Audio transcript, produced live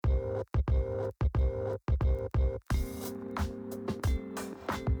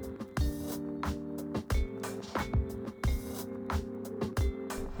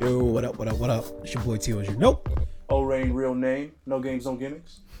Yo, what up, what up, what up? It's your boy T. Nope. O-Rain, real name. No games, no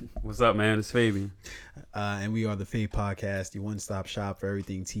gimmicks. What's up, man? It's Fabian. And we are the Fave Podcast, the one-stop shop for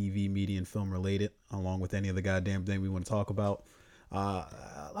everything TV, media, and film related, along with any other goddamn thing we want to talk about.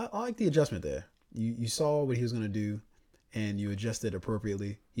 I like the adjustment there. You saw what he was going to do, and you adjusted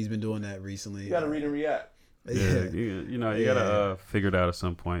appropriately. He's been doing that recently. You got to read and react. Yeah, you gotta figure it out at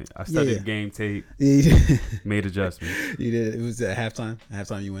some point. I studied game tape, made adjustments. You did. It was at halftime. At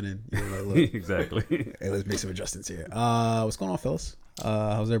halftime, you went in. You were like, look, Exactly. hey, let's make some adjustments here. What's going on, fellas?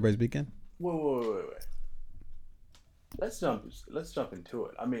 How's everybody's weekend? Wait. Let's jump into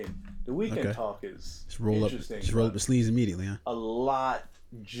it. I mean, the weekend talk is interesting. Just roll up the sleeves immediately, huh? A lot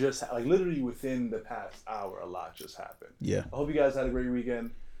just literally within the past hour, a lot just happened. Yeah. I hope you guys had a great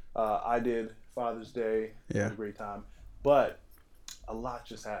weekend. I did. Father's Day. Yeah. Had a great time. But a lot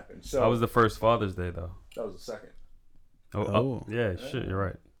just happened. So That was the first Father's Day, though. that was the second. Yeah, shit, you're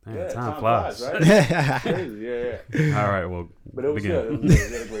right. Man, Yeah, time flies. right? Crazy. Yeah. All right, well, But it was begin. good. It was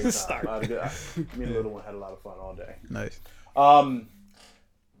good. We had a great time. Me and the little one had a lot of fun all day. Nice.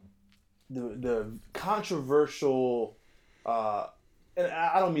 The controversial, and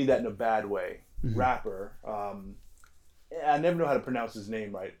I don't mean that in a bad way, rapper. I never know how to pronounce his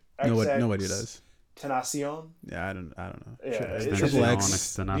name right. Nobody does. Tenacion. Yeah, I don't know. Yeah, Triple X.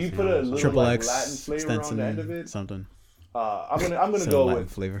 Extension, Do you put a little Triple like X, Latin flavor Stenson, on the end of it? something. I'm gonna Some go Latin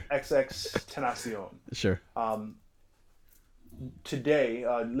with flavor. XXXTentacion. Sure. Today,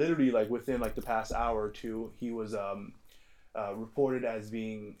 literally like within like the past hour or two, he was reported as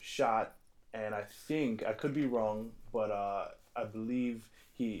being shot, and I think I could be wrong, but I believe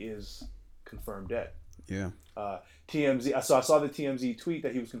he is confirmed dead. Yeah. TMZ. I saw the TMZ tweet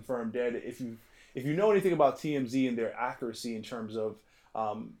that he was confirmed dead. If you know anything about TMZ and their accuracy in terms of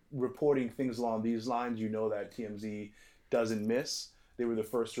reporting things along these lines, you know that TMZ doesn't miss. They were the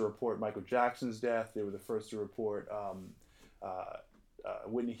first to report Michael Jackson's death. They were the first to report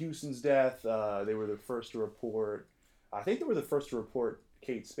Whitney Houston's death. They were the first to report. I think they were the first to report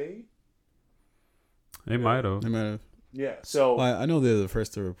Kate Spade. They might have. Yeah. So Well, I know they're the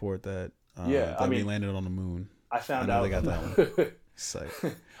first to report that. I mean, we landed on the moon. I found I know out they got that one.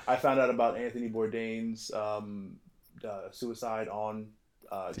 Psych. I found out about Anthony Bourdain's suicide on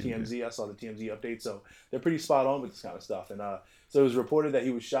TMZ. I saw the TMZ update, so they're pretty spot on with this kind of stuff. And so it was reported that he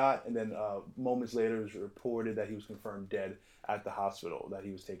was shot, and then moments later it was reported that he was confirmed dead at the hospital that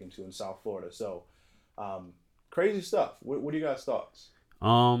he was taken to in South Florida. So crazy stuff. What do you guys' thoughts?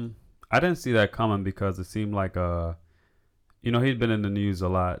 I didn't see that coming because it seemed like he'd been in the news a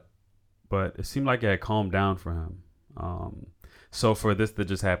lot, but it seemed like it had calmed down for him. So for this to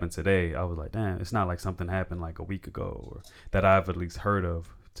just happen today, I was like, damn, it's not like something happened like a week ago or that I've at least heard of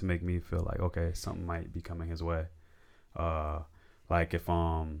to make me feel like, okay, something might be coming his way. Like if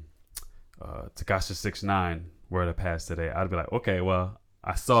Tekashi 6ix9ine were to pass today, I'd be like, okay, well,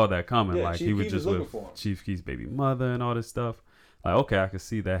 I saw that coming. Yeah, like Chief he was Keef just was looking with for him. Chief Keef's baby mother and all this stuff. Like, okay, I could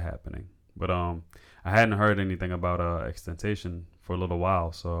see that happening. But I hadn't heard anything about XXXTentacion for a little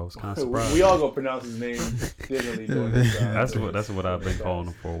while, so I was kind of surprised. We all gonna pronounce his name differently during this. That's what I've been calling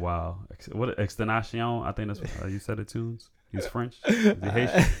him for a while. What XXXTentacion? I think that's what you said it tunes. He's French. Is he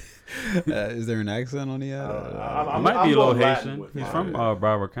Haitian? Is there an accent on the I Might be a little going Latin Haitian. with He's mine. from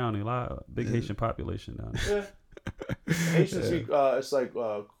Broward County. Big Haitian population down there. Yeah. Haitian speak. It's like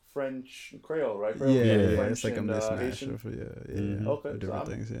French Creole, right? Creole? Yeah. French It's like a and, mismatch Haitian, of Mhm. Okay, of so different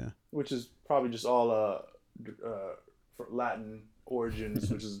things. Yeah. which is probably just all Latin origins,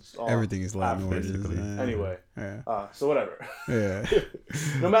 which is all Everything is Latin African. origins. basically. Anyway, Yeah. so whatever. Yeah.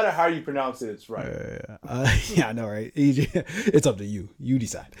 No matter how you pronounce it, it's right. Yeah, I know, right? It's up to you. You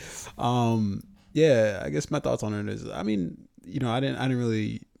decide. Yeah, I guess my thoughts on it is, I mean, I didn't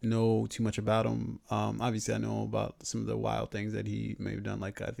really know too much about him. Obviously, I know about some of the wild things that he may have done.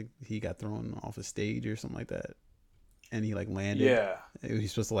 Like, I think he got thrown off a stage or something like that, and he landed. Yeah. He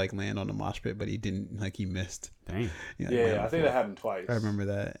was supposed to land on the mosh pit, but he didn't. He missed. Dang. Yeah, I think that happened twice. I remember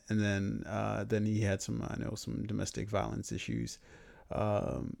that. And then he had some domestic violence issues.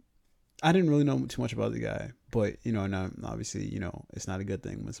 I didn't really know too much about the guy, but and obviously, it's not a good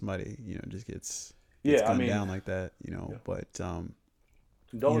thing when somebody, just gets gunned down like that, but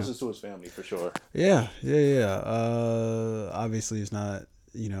Condolences to his family for sure. yeah. Obviously it's not,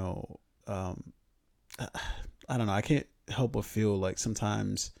 I don't know. I can't help but feel like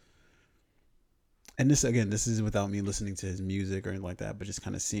sometimes, and this is without me listening to his music or anything like that, but just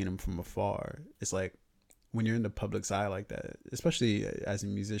kind of seeing him from afar. It's like when you're in the public's eye like that, especially as a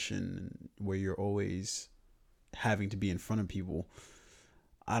musician where you're always having to be in front of people,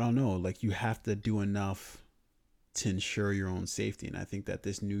 I don't know, you have to do enough to ensure your own safety. And I think that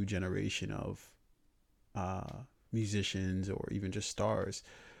this new generation of musicians or even just stars,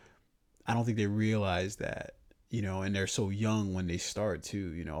 I don't think they realize that, you know, and they're so young when they start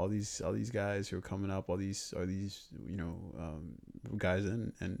too. You know, all these guys who are coming up, all these you know, guys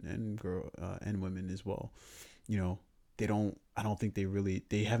and girl and women as well. You know, I don't think they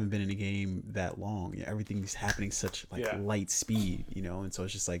haven't been in the game that long. Yeah, everything's happening such like light speed, you know, and so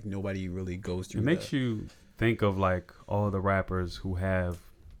it's just like nobody really goes through. It makes you think of like all the rappers who have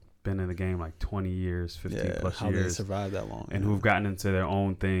been in the game like 20 years, 15 plus how years, they survived that long, and who've gotten into their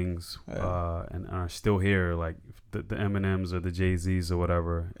own things, and are still here, like the Eminems or the Jay-Z's or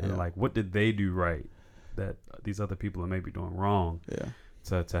whatever. And like, what did they do right that these other people are maybe doing wrong?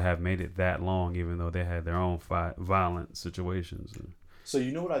 To have made it that long, even though they had their own violent situations. So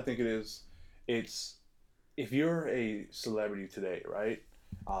you know what I think it is? It's if you're a celebrity today, right?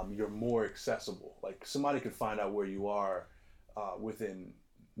 You're more accessible. Like somebody could find out where you are within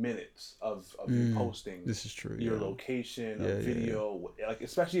minutes of you posting. This is true. Your location, a video, like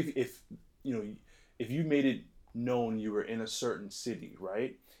especially if you know if you made it known you were in a certain city,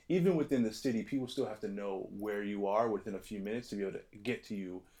 right? Even within the city, people still have to know where you are within a few minutes to be able to get to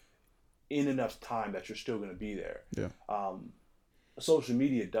you in enough time that you're still going to be there. Social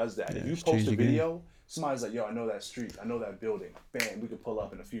media does that. If you post a video, somebody's like, yo, I know that street, I know that building. Bam, we could pull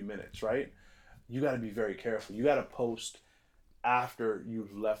up in a few minutes, right? You got to be very careful. You got to post after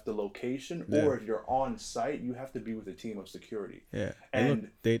you've left the location, or if you're on site, you have to be with a team of security. And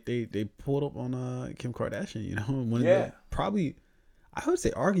look, they pulled up on Kim Kardashian, you know, one of the, probably, I would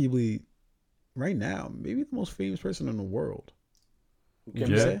say arguably right now, maybe the most famous person in the world.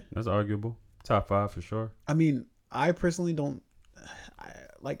 That's arguable. Top 5 for sure. I mean, I personally don't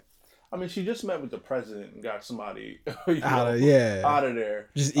I mean, she just met with the president and got somebody out of there.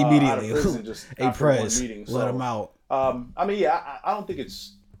 Just immediately. Out of prison, just after one meeting. Let him out. I mean, I don't think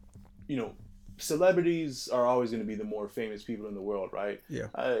it's, you know, celebrities are always going to be the more famous people in the world, right?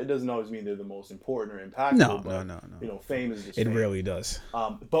 It doesn't always mean they're the most important or impactful. No. You know, fame is just it fame. Rarely does.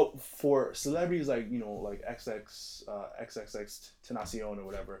 But for celebrities like, you know, like XXXTentacion or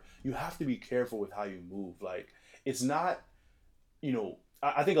whatever, you have to be careful with how you move. Like, it's not, you know,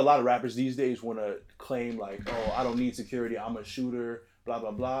 I think a lot of rappers these days want to claim like, oh, I don't need security, I'm a shooter, blah,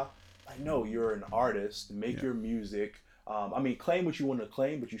 blah, blah. Like, no, you're an artist, make your music. I mean, claim what you want to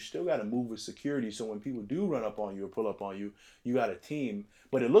claim, but you still got to move with security. So when people do run up on you or pull up on you, you got a team.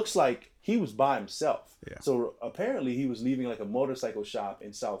 But it looks like he was by himself. So apparently he was leaving like a motorcycle shop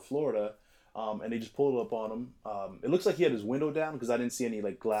in South Florida, and they just pulled up on him. It looks like he had his window down because I didn't see any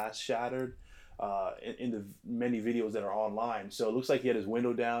like glass shattered in the many videos that are online. So it looks like he had his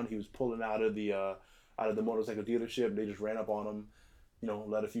window down. He was pulling out of the motorcycle dealership. They just ran up on him, you know,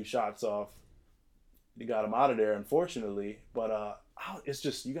 let a few shots off. They got him out of there, unfortunately. But it's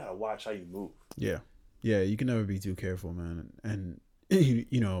just, you gotta watch how you move. Yeah, you can never be too careful, man. And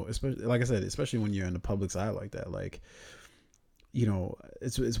you know, especially like I said, especially when you're in the public's eye like that, like, you know,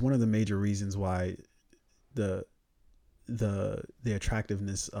 it's one of the major reasons why the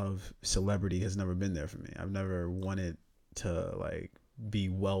attractiveness of celebrity has never been there for me. I've never wanted to like be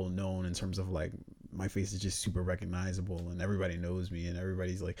well known in terms of like my face is just super recognizable and everybody knows me and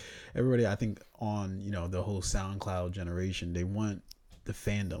everybody I think on, you know, the whole SoundCloud generation, they want the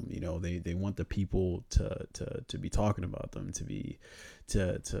fandom, you know, they want the people to be talking about them,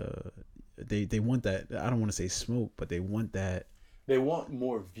 they want that. I don't want to say smoke, but they want that. They want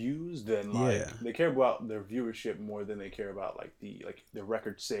more views than they care about their viewership more than they care about like the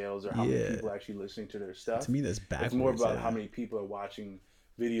record sales or how many people are actually listening to their stuff. To me, that's backwards. It's more about how many people are watching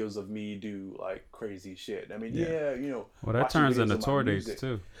videos of me do like crazy shit. I mean, you know. Well, that turns into tour dates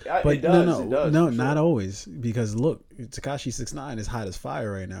too. But it does, no, not always, because look, Tekashi 6ix9ine is hot as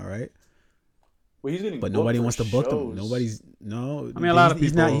fire right now, right? Well, he's getting, but nobody wants to book him. I mean, a lot of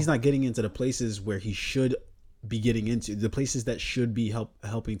people. He's not getting into the places where he should be getting into, the places that should be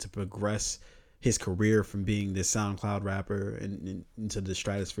helping to progress his career from being this SoundCloud rapper and into the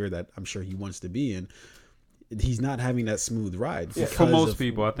stratosphere that I'm sure he wants to be in. He's not having that smooth ride. For most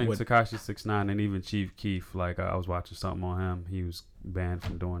people, I think Tekashi 6ix9ine and even Chief Keef, like I was watching something on him. He was banned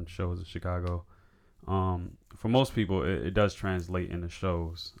from doing shows in Chicago. For most people, it does translate into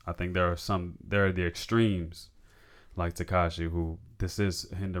shows. I think there are the extremes. like Tekashi, who this is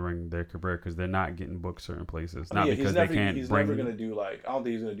hindering their career because they're not getting booked certain places, not Yeah, because they can't He's bring. never gonna do like, I don't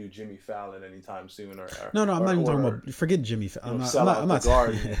think he's gonna do Jimmy Fallon anytime soon. No, I'm not even talking about. Forget Jimmy. I'm not. Yeah,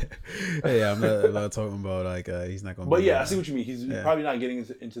 I'm not talking about like he's not gonna. But yeah, I see what you mean. He's probably not getting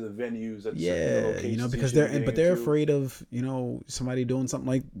into the venues. That because they're afraid of somebody doing something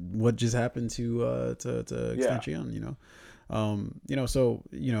like what just happened to XXXTentacion.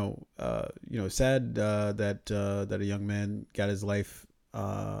 Sad that a young man got his life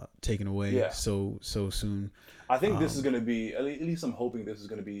taken away so soon. I think this is going to be, at least I'm hoping this is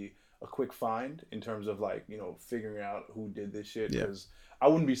going to be a quick find in terms of like, figuring out who did this shit. Because I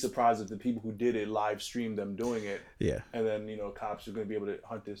wouldn't be surprised if the people who did it live streamed them doing it. Yeah. And then, cops are going to be able to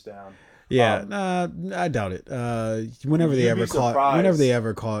hunt this down. Yeah. I doubt it. Whenever they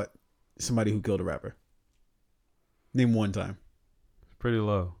ever caught somebody who killed a rapper. Name one time. Pretty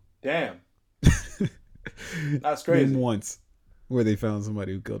low. Damn. That's crazy. Name once where they found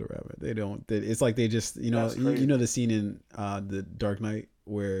somebody who killed a rapper. They don't. It's like they just, the scene in The Dark Knight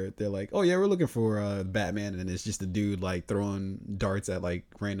where they're like, oh yeah, we're looking for Batman, and it's just a dude like throwing darts at like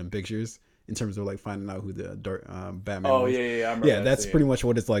random pictures in terms of like finding out who the Batman was. Oh yeah. I remember that's pretty much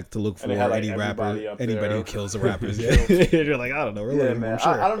what it's like to look for like any rapper, anybody who kills the rappers. You're like, I don't know. We're looking man. for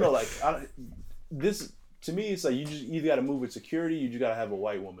sure. I don't know. Like this. To me, it's like you just either got to move with security, you just got to have a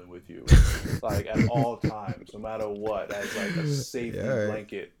white woman with you, like at all times, no matter what, as like a safety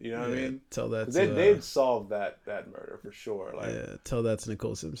blanket. You know what I mean? Tell that they'd solve that murder for sure. Like, tell that to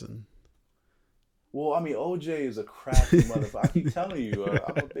Nicole Simpson. Well, I mean, OJ is a crafty motherfucker. I keep telling you,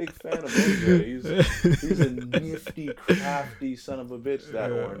 I'm a big fan of OJ. He's a nifty, crafty son of a bitch, that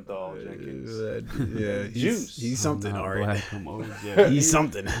Orenthal Jenkins. He's something, all right. He's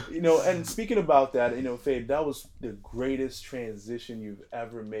something. And speaking about that, Fabe, that was the greatest transition you've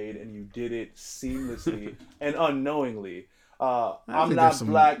ever made, and you did it seamlessly and unknowingly. I'm not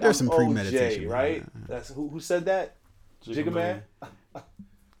black, I'm OJ, right? That's who said that? Jigga Man?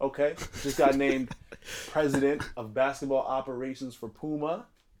 Okay, just got named president of basketball operations for Puma.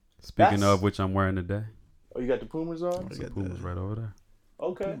 Speaking of which, I'm wearing today. Oh, you got the Pumas on? I got Pumas right over there.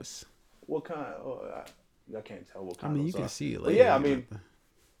 Okay. Pumas. What kind? I can't tell what kind. I mean, you can see it. But yeah, I mean,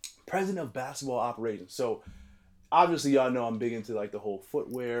 president of basketball operations. So obviously, y'all know I'm big into like the whole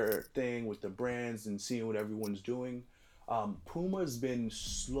footwear thing with the brands and seeing what everyone's doing. Puma's been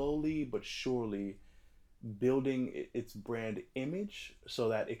slowly but surely building its brand image so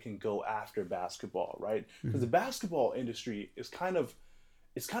that it can go after basketball, right? Because the basketball industry is kind of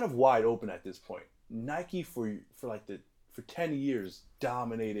wide open at this point. Nike for 10 years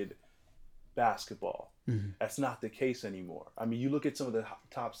dominated basketball. That's not the case anymore. I mean, you look at some of the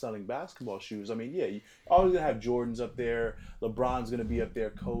top selling basketball shoes. I mean, yeah, you always gonna have Jordans up there. LeBron's gonna be up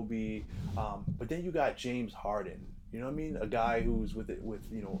there. Kobe, but then you got James Harden. You know what I mean? A guy who's with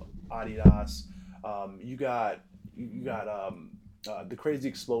Adidas. You got the Crazy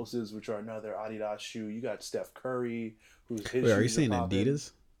Explosives, which are another Adidas shoe. You got Steph Curry, who's his. Wait, are you saying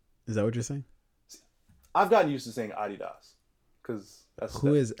Adidas? Is that what you're saying? I've gotten used to saying Adidas because that's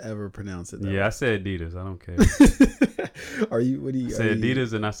who has ever pronounced it. I say Adidas. I don't care. Are you? What do you I say?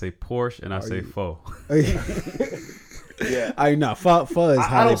 Adidas, and I say Porsche, and I say Faux. Yeah, I know. Pho is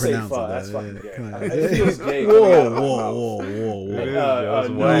how they pronounce it. That's fucking gay. It feels gay. Whoa.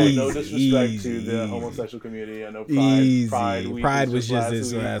 No disrespect to the homosexual community. I know Pride was just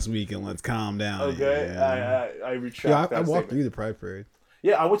this last week, and let's calm down. Okay, I retract that. I walked through the Pride parade.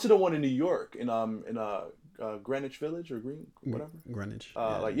 Yeah, I went to the one in New York in Greenwich Village or Greenwich. Greenwich.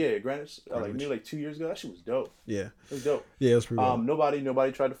 Like 2 years ago. That shit was dope. Yeah, it was dope. Yeah, it was pretty.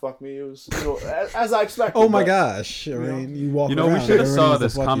 Nobody tried to fuck me. It was as I expected. Oh my gosh! I mean, you walk. We should have saw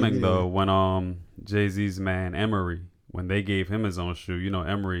this coming though when Jay-Z's man Emery, when they gave him his own shoe.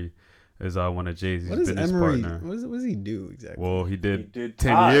 Emery is one of Jay-Z's business partner. What does he do exactly? Well, he did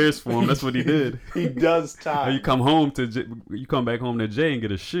 10 years for him. That's what he did. He does time. You come back home to Jay and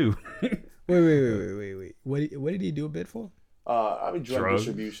get a shoe. Wait. What did he do a bid for? Drug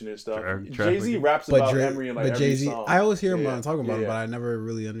distribution and stuff. Jay-Z raps about Emery in every Jay-Z, song. I always hear him talking about him, but I never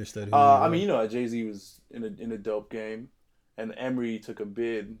really understood who Jay-Z was in a dope game, and Emery took a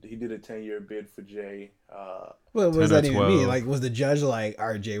bid. He did a 10-year bid for Jay. What does that even mean? Like, was the judge like, all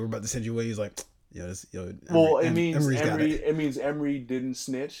right, Jay, we're about to send you away? He's like, it means Emery didn't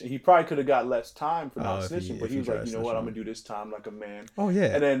snitch. He probably could have got less time for not snitching, but he was like, you know what, I'm gonna do this time like a man. Oh yeah.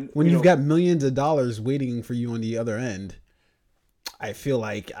 And then when you've got millions of dollars waiting for you on the other end, I feel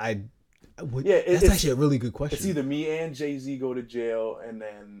like that's actually a really good question. It's either me and Jay-Z go to jail, and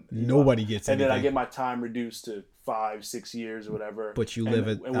then nobody gets anything. And then I get my time reduced to 5-6 years or whatever. But you live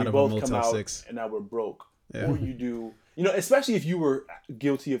out of a Motel 6, and now we're broke. or you do, you know, especially if you were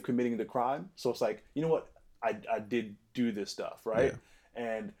guilty of committing the crime. So it's like, you know what, I did do this stuff, right? Yeah.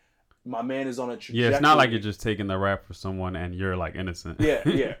 And my man is on a trajectory. Yeah, it's not like you're just taking the rap for someone and you're like innocent.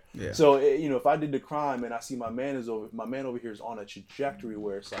 Yeah. So you know, if I did the crime and I see my man over here is on a trajectory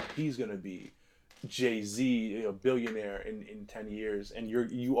where it's like he's gonna be Jay-Z, a billionaire in 10 years, and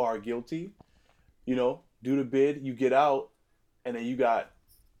you are guilty, you know, do the bid, you get out, and then you got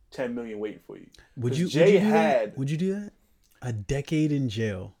 10 million waiting for you. Would you do that? A decade in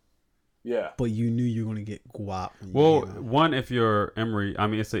jail. Yeah. But you knew you were going to get guap. Well, one, if you're Emery, I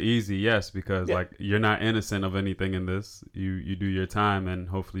mean, it's an easy yes, because like you're not innocent of anything in this. You do your time and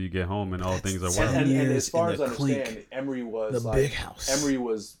hopefully you get home and all things are well. And as far as I understand, Emery was the big house. Emery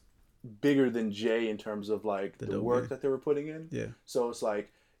was bigger than Jay in terms of like the work that they were putting in. Yeah. So it's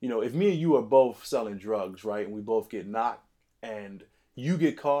like, you know, if me and you are both selling drugs, right, and we both get knocked and you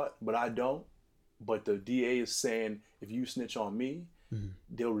get caught, but I don't, but the DA is saying if you snitch on me,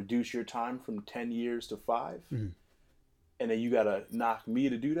 they'll reduce your time from 10 years to 5. And then you got to knock me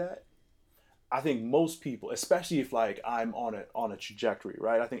to do that. I think most people, especially if like I'm on a trajectory,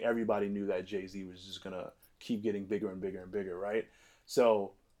 right? I think everybody knew that Jay-Z was just going to keep getting bigger and bigger and bigger, right?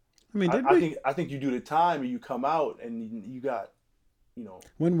 So I mean, I think you do the time and you come out and you got, you know.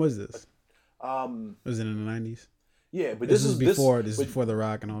 When was this? Was it in the 90s? Yeah, but this is before The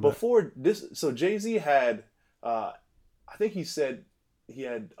Rock and all that. Before this, so Jay-Z had, I think he said he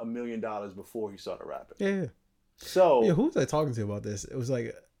had $1 million before he started rapping. Yeah. So who was I talking to about this? It was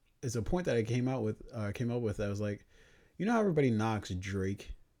like, it's a point that I came up with. That was like, you know how everybody knocks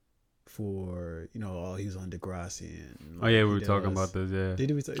Drake for, you know, he was on Degrassi and. Oh yeah, we were talking about this. Yeah.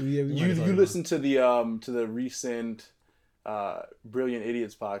 You listened to the recent Brilliant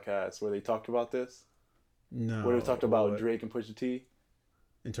Idiots podcast where they talked about this? No. Where they talked about Drake and Pusha T?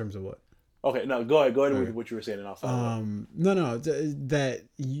 In terms of what? Okay, no, go ahead with what you were saying and I'll follow up. That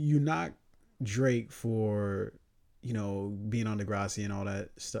you knock Drake for, you know, being on Degrassi and all that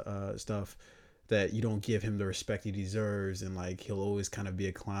stuff, that you don't give him the respect he deserves, and like he'll always kind of be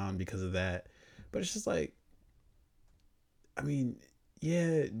a clown because of that. But it's just like, I mean,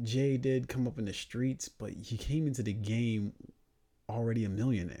 yeah, Jay did come up in the streets, but he came into the game already a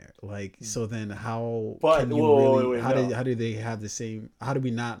millionaire. Like, so then how can you how do they have the same? How do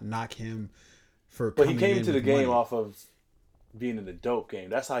we not knock him for? But he came into the game off of being in the dope game.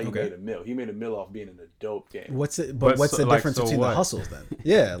 That's how he made a mill. He made a mill off being in the dope game. What's the difference between the hustles then?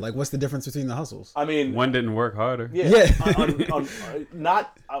 Yeah, like what's the difference between the hustles? I mean, one didn't work harder. Yeah.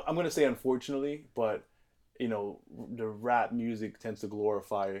 Not, I'm going to say unfortunately, but you know, the rap music tends to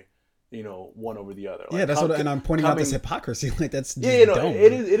glorify, you know, one over the other. Like, yeah, that's and I'm pointing out this hypocrisy. Like that's just dumb.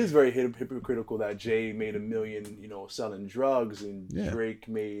 It is very hypocritical that Jay made $1 million, you know, selling drugs, and Drake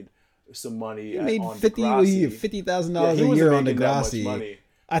made some money. He made $50,000 a year on Degrassi.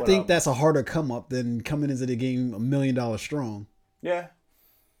 I think that's a harder come up than coming into the game $1 million strong. Yeah,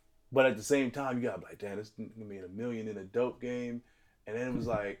 but at the same time, you got like, damn, this made $1 million in a dope game, and then it was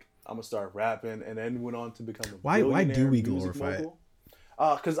like, I'm gonna start rapping, and then went on to become a why do we glorify it?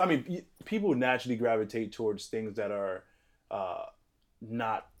 Because I mean, people naturally gravitate towards things that are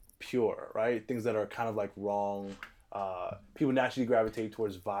not pure, right? Things that are kind of like wrong. People naturally gravitate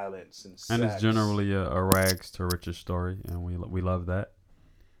towards violence and sex. And it's generally a rags to riches story, and we love that.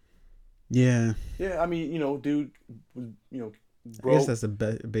 Yeah. Yeah, I mean, you know, dude, you know, broke, I guess that's the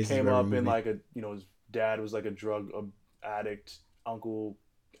basis. Came up movie. In like a, you know, his dad was like a drug addict. Uncle,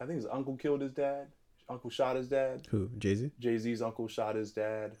 I think his uncle killed his dad. Uncle shot his dad. Who? Jay-Z? Jay-Z's uncle shot his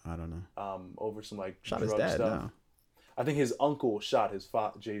dad. I don't know. Over some like shot drug his dad, stuff. no. I think his uncle shot his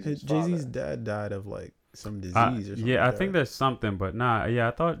Jay-Z's father. Jay-Z's dad died of like some disease or something. Yeah, I think there's something, but nah. Yeah,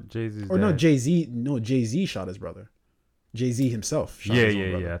 I thought Jay-Z's. Or dad. Jay-Z shot his brother. Jay-Z himself shot his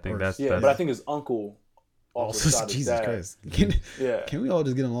own brother. Yeah. I think that's. But I think his uncle also shot his Jesus dad. Christ. Can we all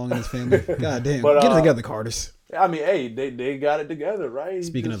just get along in this family? God damn. Get it together, Carters. I mean, hey, they got it together, right?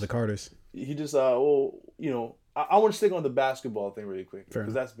 Speaking of the Carters. He just, you know, I want to stick on the basketball thing really quick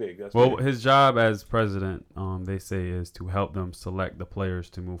because that's big. His job as president, they say, is to help them select the players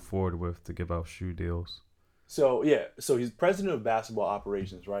to move forward with to give out shoe deals. So he's president of basketball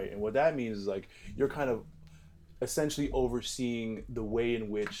operations, right? And what that means is like you're kind of essentially overseeing the way in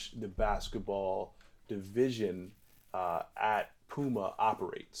which the basketball division at Puma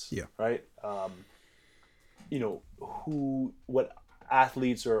operates. Yeah. Right. You know what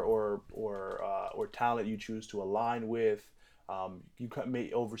athletes or talent you choose to align with. You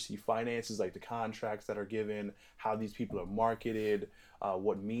may oversee finances, like the contracts that are given, how these people are marketed,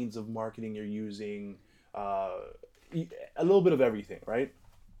 what means of marketing you're using, a little bit of everything, right?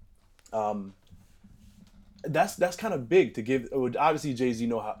 that's kind of big to give. Obviously, Jay-Z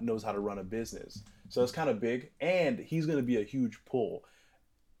knows how to run a business, so it's kind of big, and he's going to be a huge pull.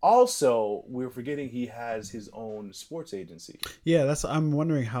 Also, we're forgetting he has his own sports agency. Yeah, I'm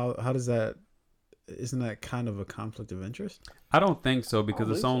wondering how does that. Isn't that kind of a conflict of interest? I don't think so because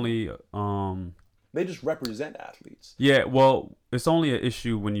it's only they just represent athletes. Yeah, well, it's only an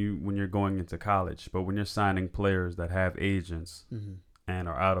issue when you're going into college, but when you're signing players that have agents and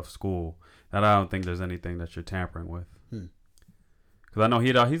are out of school, that I don't think there's anything that you're tampering with. Because I know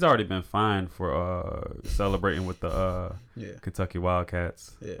he's already been fined for celebrating with the Kentucky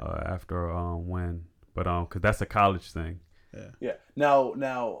Wildcats after a win, but because that's a college thing. Yeah.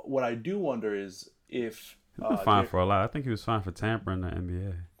 Now, what I do wonder is if he's been fined for a lot. I think he was fined for tampering the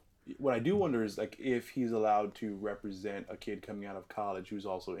NBA. What I do wonder is like if he's allowed to represent a kid coming out of college who's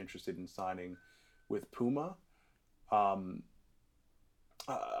also interested in signing with Puma. Again,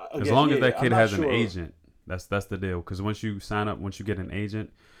 as long as that kid has an agent, that's the deal. Because once you sign up, once you get an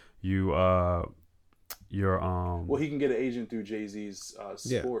agent, you're well, he can get an agent through Jay-Z's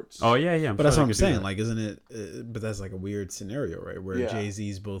sports. Oh yeah. But that's what I'm saying. Like, isn't it? But that's like a weird scenario, right? Where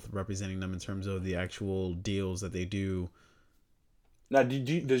Jay-Z's both representing them in terms of the actual deals that they do. Now,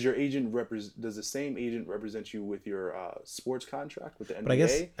 does your agent does the same agent represent you with your sports contract with the NBA? But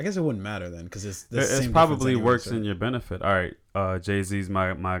I guess it wouldn't matter then because it probably works in your benefit. All right, Jay-Z's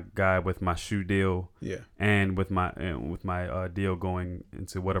my guy with my shoe deal, and with my deal going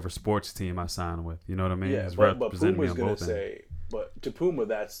into whatever sports team I sign with. You know what I mean? Yeah, but Puma's gonna say, but to Puma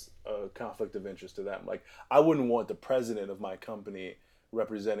that's a conflict of interest to them. Like I wouldn't want the president of my company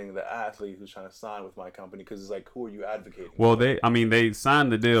representing the athlete who's trying to sign with my company because it's like, who are you advocating? Well, they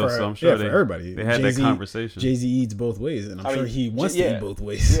signed the deal, so I'm sure for everybody. They had that conversation. Jay-Z eats both ways, and I'm sure he wants to eat both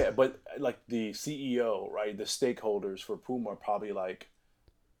ways. Yeah, but like the CEO, right? The stakeholders for Puma are probably like,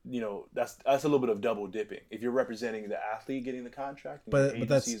 that's a little bit of double dipping. If you're representing the athlete getting the contract, and the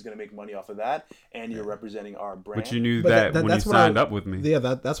agency is going to make money off of that, and you're representing our brand. But you knew that when you signed up with me. Yeah,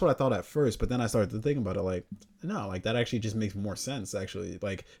 that's what I thought at first. But then I started to think about it like, no, like that actually just makes more sense actually.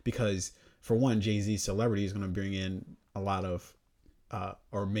 Like because for one, Jay-Z's celebrity is going to bring in a lot of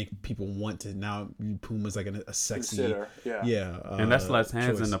or make people want to now. Puma's like a sexy, and that's less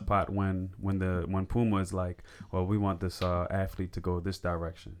hands choice in the pot when Puma is like, well, we want this athlete to go this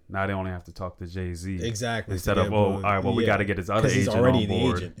direction. Now they only have to talk to Jay-Z exactly instead of all right, well, we got to get his other agent he's already on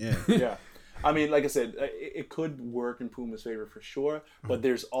board. The agent. Yeah. I mean, like I said, it could work in Puma's favor for sure, but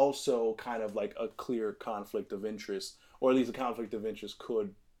there's also kind of like a clear conflict of interest, or at least a conflict of interest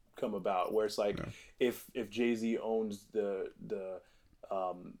could come about where it's like if Jay-Z owns the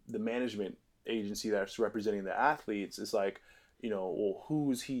management agency that's representing the athletes, it's like, well,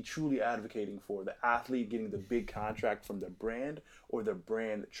 who's he truly advocating for? The athlete getting the big contract from the brand, or the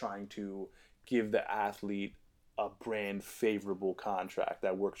brand trying to give the athlete a brand favorable contract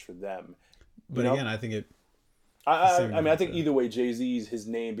that works for them? But again, I think I think either way, Jay-Z's, his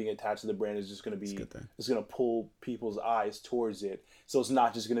name being attached to the brand is just going to be, it's going to pull people's eyes towards it. So it's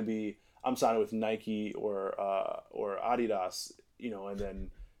not just going to be, I'm signing with Nike or Adidas, and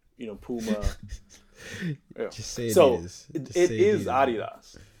then, Puma. Just say it is. It is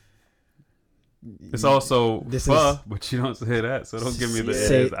Adidas. It's also but you don't say that, so don't give me the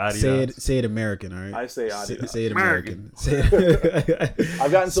Adidas. Say it American, all right? I say Adidas. Say it American.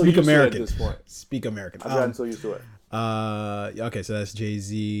 I've gotten so used American. to it at this point. Speak American. I've gotten so used to it. Okay, so that's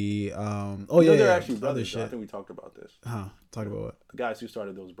Jay-Z. They're actually brothers. I think we talked about this. Talk about what? The guys who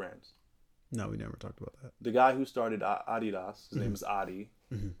started those brands. No, we never talked about that. The guy who started Adidas, his name is Adi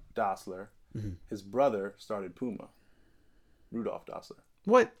Dassler. His brother started Puma, Rudolph Dassler.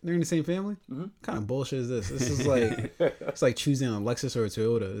 What? They're in the same family? What kind of bullshit is this? This is like it's like choosing a Lexus or a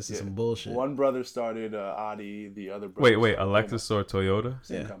Toyota. This is some bullshit. One brother started Audi, the other brother. Wait, a Lexus or Toyota?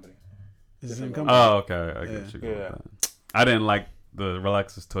 Same company. It's the same company. Oh, okay. I get you going with that. I didn't like the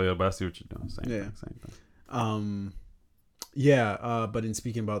Lexus Toyota, but I see what you're doing. Same thing. But in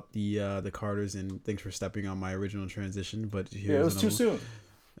speaking about the Carters, and thanks for stepping on my original transition, but it was too soon.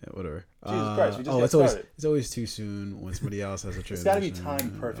 Yeah, whatever. Jesus Christ, we just started. It's always too soon when somebody else has a transition. It's got to be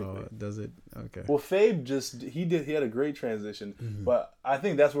timed perfectly. Does it? Okay. Well, Fabe he had a great transition, but I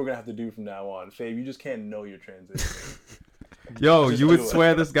think that's what we're gonna have to do from now on. Fabe, you just can't know your transition. Yo, you would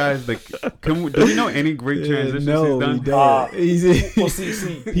swear this guy's do we know any great transitions he's done? Well,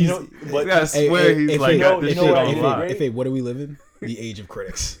 see, but I swear he's like got this shit on lock. What do we live in? The age of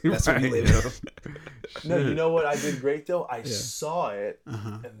critics. That's what we live in. No, you know what I did great though? I saw it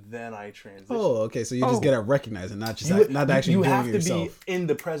and then I transitioned. Oh, okay. So you just get to recognize it, not actually doing it yourself. You have to be in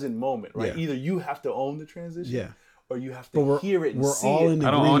the present moment, right? Yeah. Either you have to own the transition, or you have to hear it and see all it. in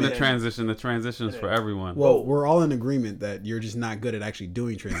I don't own the agreement. transition. The transition's for everyone. Well, we're all in agreement that you're just not good at actually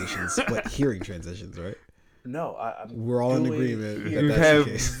doing transitions, but hearing transitions, right? No, we're all in agreement. You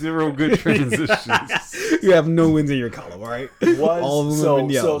have zero good transitions. You have no wins in your column, all right?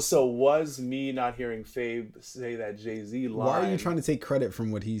 So was me not hearing Fabe say that Jay-Z line? Why are you trying to take credit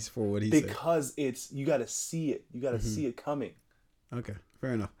from what he said? Because you got to see it. You got to see it coming. Okay,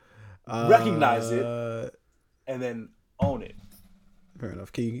 fair enough. Recognize it, and then own it. Fair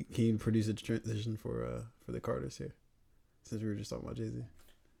enough. Can you produce a transition for the Carters here? Since we were just talking about Jay-Z.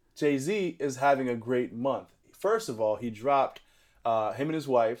 Jay-Z is having a great month. First of all, he dropped him and his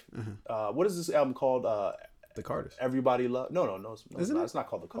wife. What is this album called? The Carters. Everybody Love. No, Isn't it? It's not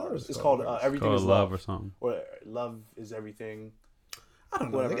called The Carters. It's called called Everything Is Love or something. Or Love Is Everything. I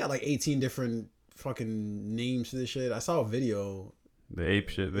don't know. Whatever. They got like 18 different fucking names for this shit. I saw a video. The Ape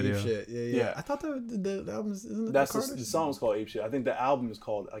Shit video. Ape Shit. Yeah. I thought the album's isn't it That's the Carters? the song's called Ape Shit. I think the album is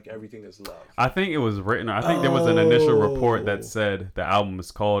called like Everything Is Love. I think it was written. I think there was an initial report that said the album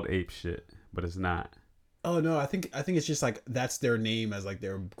is called Ape Shit, but it's not. Oh no, I think it's just like that's their name as like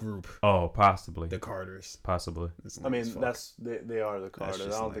their group. Oh, possibly. The Carters. Possibly. I mean, they are the Carters.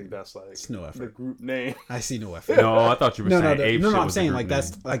 I don't think that's like it's no effort. The group name. I see no effort. No, I thought you were saying Ape Shit. No, I'm was saying the like group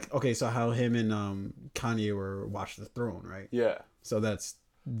that's name. like okay, so how him and Kanye were Watch the Throne, right? Yeah. So that's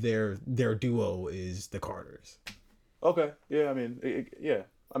their duo is the Carters. Okay. Yeah. I mean, yeah.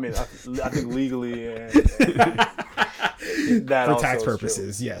 I mean, I think legally and that for also tax is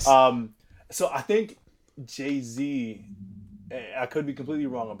purposes, true. yes. So I think Jay-Z, I could be completely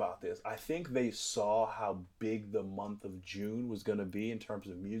wrong about this. I think they saw how big the month of June was going to be in terms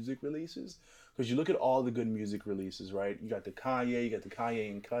of music releases. Because you look at all the good music releases, right? You got the Kanye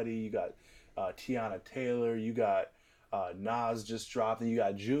and Cudi, you got Tiana Taylor, you got Nas just dropped, and you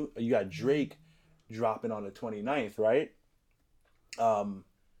got Drake dropping on the 29th, right? I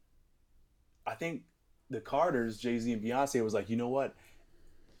think the Carters, Jay-Z and Beyonce, was like, you know what?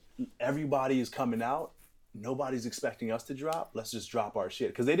 Everybody is coming out. Nobody's expecting us to drop. Let's just drop our shit.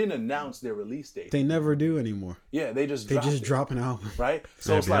 Because they didn't announce their release date. They never do anymore. Yeah, they just drop an album. Right?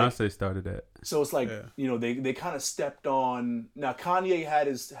 So yeah, it's Beyonce like, started that. So it's like, you know, they kind of stepped on. Now, Kanye had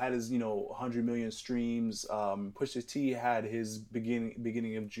his 100 million streams. Pusha T had his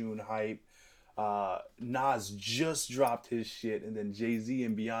beginning of June hype. Nas just dropped his shit. And then Jay-Z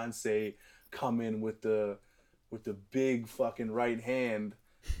and Beyonce come in with the big fucking right hand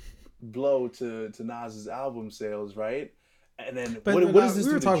blow to Nas's album sales, right? And then what does this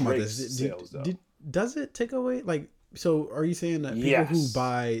do to Drake's sales, though? Does it take away, like, so are you saying that people who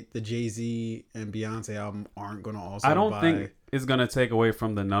buy the Jay-Z and Beyonce album aren't going to also I don't think it's going to take away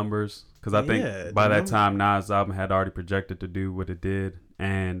from the numbers, because I think by that time Nas' album had already projected to do what it did,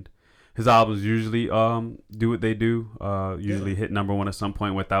 and his albums usually do what they do, usually hit number one at some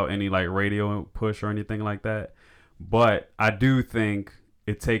point without any like radio push or anything like that. But I do think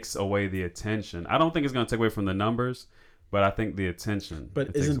it takes away the attention. I don't think it's going to take away from the numbers, but I think the attention.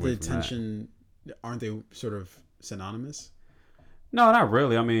 But isn't the attention, aren't they sort of synonymous? No, not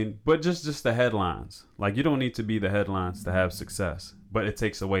really. I mean, but just the headlines. Like, you don't need to be the headlines to have success, but it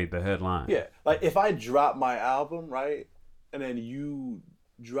takes away the headline. Yeah. Like, if I drop my album, right, and then you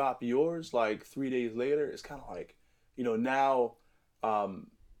drop yours like 3 days later, it's kind of like, you know, now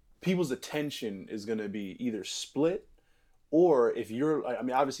people's attention is going to be either split, or if you're, I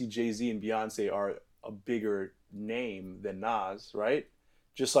mean, obviously Jay-Z and Beyonce are a bigger name than Nas, right?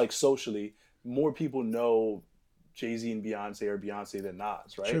 Just like socially, more people know Jay-Z and Beyonce or Beyonce than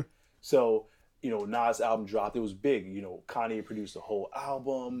Nas, right? Sure. So, you know, Nas' album dropped, it was big. You know, Kanye produced a whole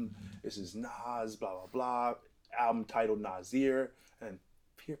album. This is Nas, blah, blah, blah. Album titled Nasir. And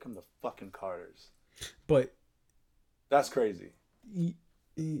here come the fucking Carters. But that's crazy.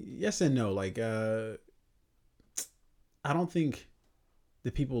 Yes and no. Like, I don't think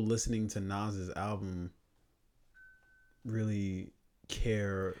the people listening to Nas's album really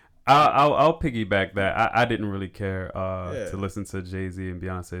care. I'll piggyback that. I didn't really care to listen to Jay-Z and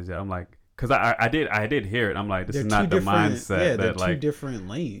Beyonce's. Yeah, I'm like, because I did hear it. I'm like, this is not the mindset that like two different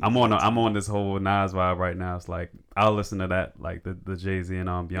lanes. I'm on this whole Nas vibe right now. It's like I'll listen to that, like the Jay-Z and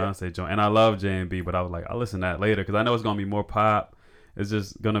Beyonce joint, and I love J&B, but I was like, I'll listen to that later because I know it's gonna be more pop. It's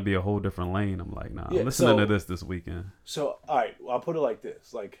just gonna be a whole different lane. I'm like, nah, I'm listening to this weekend. So all right, well, I'll put it like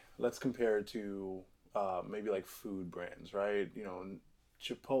this. Like, let's compare it to maybe like food brands, right? You know,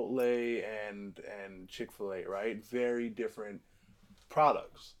 Chipotle and Chick-fil-A, right? Very different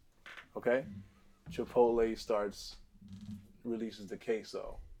products. Okay, Chipotle releases the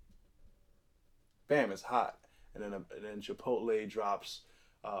queso. Bam, it's hot, and then Chipotle drops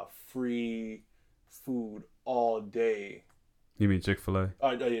free food all day. You mean Chick-fil-A?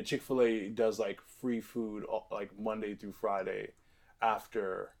 Yeah, Chick-fil-A does like free food like Monday through Friday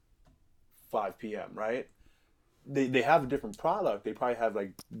after 5 p.m., right? They have a different product. They probably have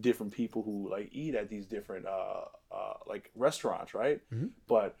like different people who like eat at these different like restaurants, right? Mm-hmm.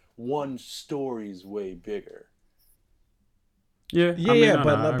 But one story's way bigger. Yeah,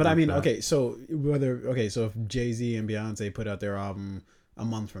 but I mean, okay, so if Jay-Z and Beyonce put out their album a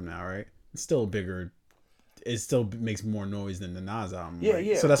month from now, right? It's still bigger. It still makes more noise than the Nas album. Yeah, right?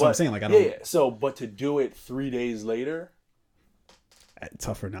 yeah. So that's what I'm saying. Like, I don't. Yeah. So, but to do it 3 days later.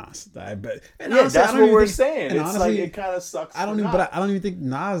 Tough for Nas. Honestly, that's what we're saying. It's honestly, like it kind of sucks. I don't even think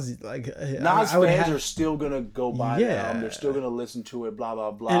Nas like Nas fans are still gonna go buy the album. They're still gonna listen to it. Blah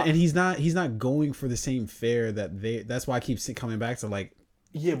blah blah. And he's not going for the same fare that they. That's why I keep coming back to like.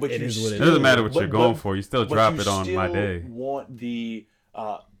 Yeah, but it is what it is. It doesn't matter what you're going for. You still drop it on my day. Want the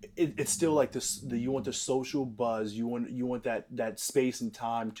it's still like this. You want the social buzz. You want that space and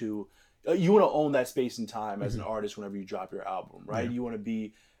time to. You want to own that space and time as an artist whenever you drop your album, right? Yeah. You want to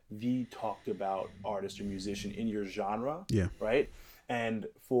be the talked about artist or musician in your genre, yeah, right? And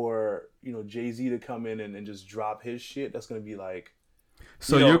for Jay-Z to come in and just drop his shit, that's gonna be like.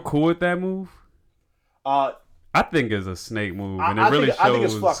 So you're cool with that move? I think it's a snake move, and I think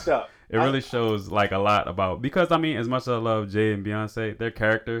it's fucked up. It really shows like a lot about because I mean, as much as I love Jay and Beyonce, their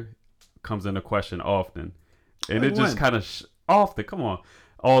character comes into question often, and it just kind of often. Come on.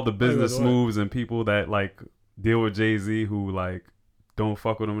 All the business moves and people that like deal with Jay-Z who like don't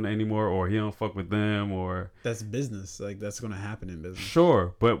fuck with him anymore, or he don't fuck with them, or that's business. Like that's gonna happen in business.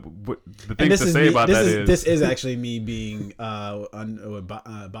 Sure, but the thing to say about that is this is actually me being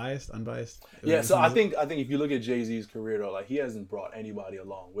unbiased. Yeah, so I think if you look at Jay-Z's career though, like he hasn't brought anybody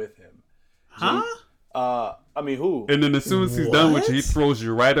along with him. Huh? I mean, who? And then as soon as he's done with you, he throws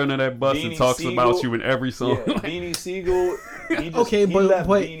you right under that bus and talks about you in every song. Yeah, Beanie Siegel. He left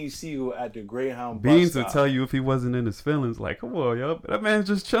Beanie Siegel at the Greyhound bus Beans stop. would tell you if he wasn't in his feelings, like, come on, yo, that man's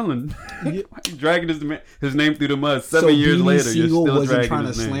just chilling. Dragging his name through the mud. 7 years Beanie later, Siegel you're still wasn't dragging trying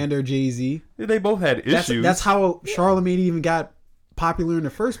his to name. slander Jay-Z. Yeah, they both had issues. That's how Charlamagne even got popular in the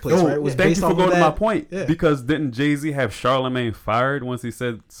first place, right? It was thank you for going to my point. Yeah. Because didn't Jay-Z have Charlamagne fired once he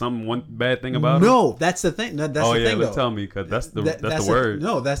said one bad thing about him? No, that's the thing. That's the thing, though. Tell me, because that's the word.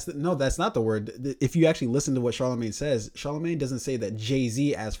 That's not the word. If you actually listen to what Charlamagne says, Charlamagne doesn't say that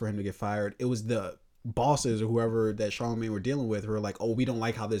Jay-Z asked for him to get fired. It was the bosses or whoever that Charlamagne were dealing with who were like, oh, we don't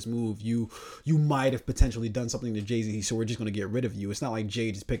like how this moved. You might have potentially done something to Jay-Z, so we're just going to get rid of you. It's not like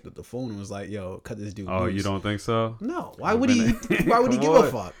Jay just picked up the phone and was like, yo, cut this dude loose. You don't think so? No. Why would he give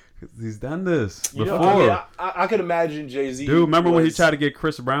a fuck? He's done this before. I could imagine Jay-Z. Dude, remember when he tried to get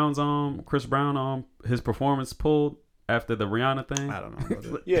Chris Brown his performance pulled after the Rihanna thing? I don't know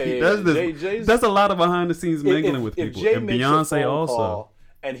about that. That's a lot of behind the scenes mingling with people. Jay And Beyonce also. Call,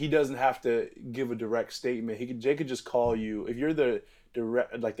 and he doesn't have to give a direct statement. Jay could just call you if you're the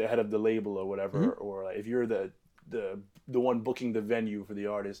head of the label or whatever, or like if you're the one booking the venue for the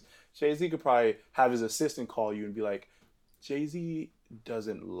artist. Jay-Z could probably have his assistant call you and be like, Jay-Z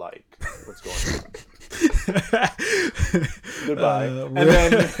doesn't like what's going on. Goodbye.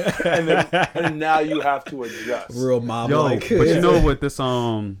 And now you have to adjust. Real mob like. But you know what this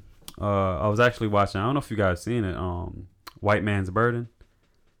I was actually watching. I don't know if you guys seen it. White Man's Burden.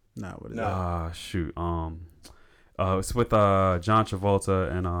 No, what is that? Shoot. It's with John Travolta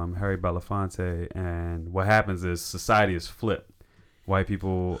and Harry Belafonte, and what happens is society is flipped. White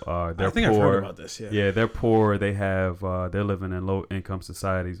people, they're I think poor. I've heard about this. Yeah, they're poor. They have they're living in low income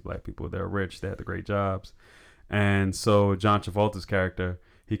societies. Black people, they're rich. They have the great jobs, and so John Travolta's character,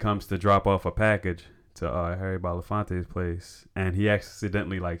 he comes to drop off a package to Harry Belafonte's place, and he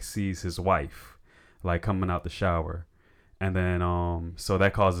accidentally like sees his wife like coming out the shower. And then, so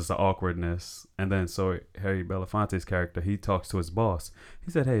that causes the awkwardness. And then, so Harry Belafonte's character, he talks to his boss.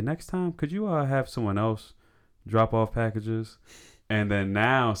 He said, hey, next time, could you have someone else drop off packages? And then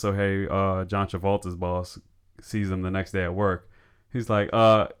now, so John Travolta's boss sees him the next day at work. He's like,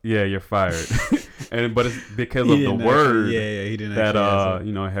 yeah, you're fired. But it's because of the word he didn't that,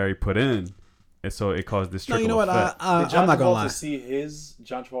 Harry put in. And so it caused this trickle effect. I'm not gonna lie.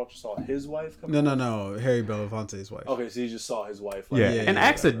 John Travolta saw his wife come No, Harry Belafonte's wife. Okay, so he just saw his wife.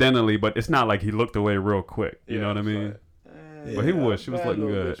 Accidentally, but it's not like he looked away real quick. You know what I mean? But he was. She was looking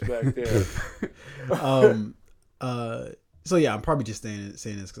good. Back there. So yeah, I'm probably just saying this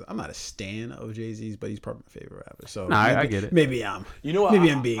because I'm not a stan of Jay-Z's, but he's probably my favorite rapper. So I get it. Maybe I'm. You know,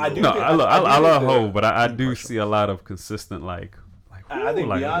 maybe I'm being. I love Hov, but I do see a lot of consistent like I think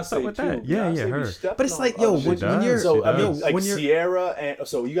like, Beyonce what's up with too. that? Yeah, Beyonce be her. stepping But it's on like, other yo, shit. when you're So I mean, does. like when you're Sierra, and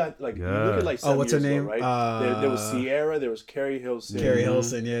so you got like you look at like 7 what's her years name? ago, right? There was Sierra, there was Carrie Hilson. Carrie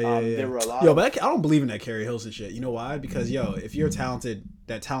Hilson, yeah. There were a lot. Yo, but I don't believe in that Carrie Hilson shit. You know why? Because yo, if you're talented,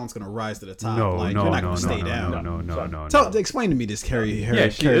 that talent's gonna rise to the top. No, like no, you're not no, gonna stay down. no. Explain to me this Carrie. Yeah,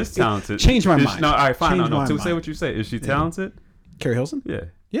 she is talented. Change my mind. No, all right, fine. Change No, my to mind. say what you say, is she talented? Carrie Hilson? Yeah.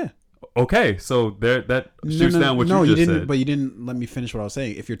 Yeah. Okay, so that shoots down what you just didn't. said. But you didn't let me finish what I was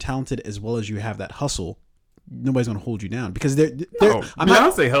saying. If you're talented as well as you have that hustle, nobody's gonna hold you down because they're.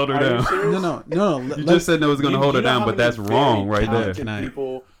 Beyonce held her down. No. You just said no was gonna hold her down, but that's wrong right there. Can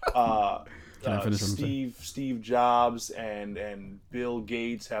people, Can I finish what I'm saying? Steve Jobs and Bill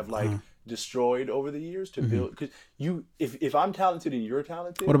Gates have like destroyed over the years to build. Because if I'm talented and you're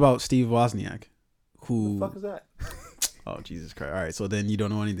talented, What about Steve Wozniak? Who? the fuck is that? Oh, Jesus Christ! All right, so then you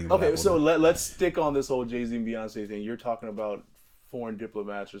don't know anything about Okay, that so woman. let's stick on this whole Jay-Z and Beyonce thing. You're talking about foreign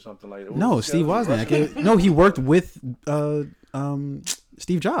diplomats or something like that. No, Steve Wozniak. No, he worked with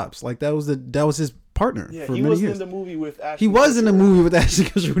Steve Jobs. Like that was his partner Yeah, for he many wasn't years. in the movie with Ashton He was in the Kutcher. movie with Ashton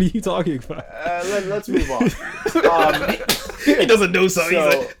Kutcher. What are you talking about? Let's move on. He doesn't know something.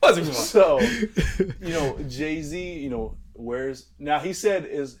 He's like, let's move on. So, Jay-Z, where's now? He said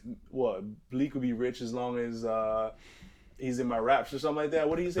is what Bleak will be rich as long as he's in my raps or something like that.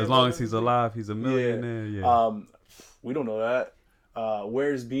 What do you say? As long as he's alive, he's a millionaire. Yeah. We don't know that.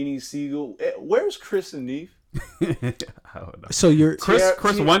 Where's Beanie Siegel? Where's Chris and Neef? I don't know. So you're Chris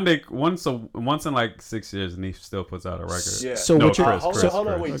Tiara- one day once in like 6 years, Neef still puts out a record. Yeah. So no, what you're- Chris, hold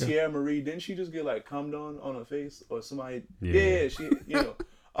on, wait. Okay. Tiara Marie, didn't she just get like cummed on her face or somebody? Yeah. She.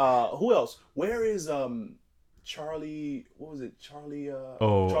 Who else? Where is Charlie? What was it? Charlie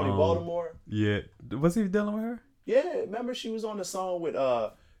Charlie Baltimore. Yeah, was he dealing with her? Yeah, remember she was on the song with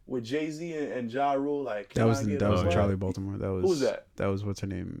Jay-Z and Ja Rule. Like that was Charlie. Charlie Baltimore. That was Who's that? That was what's her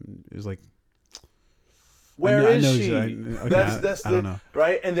name? It was like Where I is know she? okay, That's I don't know.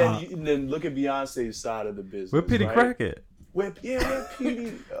 right. And then look at Beyonce's side of the business. Where Petey right? Crackett? Where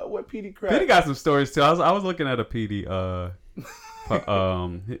Petey Crack? Petey got some stories too. I was looking at a Petey. He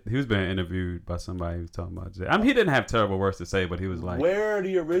was being interviewed by somebody who was talking about Jay. I mean, he didn't have terrible words to say, but he was like, where are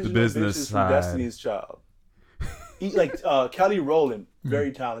the original business bitches side. from Destiny's Child? Kelly Rowland,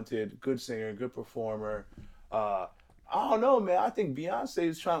 very talented, good singer, good performer. I don't know, man. I think Beyonce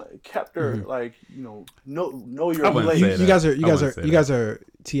is trying to kept her know your I wouldn't place. say that. You guys are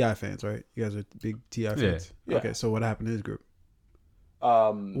T.I. fans, right? You guys are big T.I. fans. Yeah. Okay, so what happened to his group?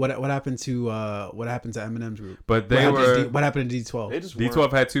 What happened to Eminem's group? but they were. What happened to D12? They just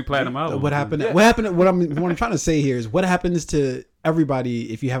D12 had 2 platinum albums. What happened? Yeah. What happened? What I'm trying to say here is what happens to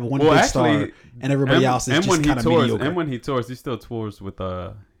everybody if you have one big star and everybody else is just kind of mediocre. And when he tours, he still tours with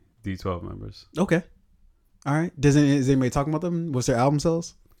D12 members. Okay, all right. Is anybody talking about them? What's their album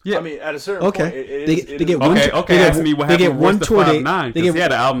sales? Yeah, I mean, at a certain point, They get one. Okay. Ask me what happened with Royce the 5'9" because he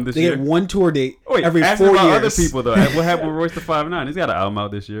had an album this They year. get one tour date Wait, every ask 4 me about years. other people though. What happened with Royce the 5'9"? He's got an album out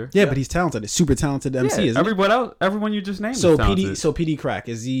this year. Yeah, but he's talented. He's super talented MC, isn't Everyone you just named. he? is talented. PD Crack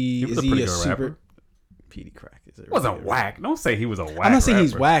is he was a is he pretty a good super rapper. PD Crack is it Wasn't whack. Don't say he was a whack. I'm not saying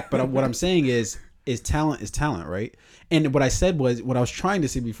he's rapper. whack, but what I'm saying is talent, right? And what I said was what I was trying to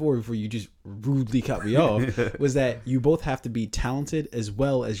say before you just rudely cut me off was that you both have to be talented as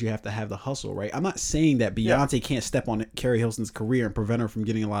well as you have to have the hustle, right? I'm not saying that Beyonce can't step on Carrie Hilson's career and prevent her from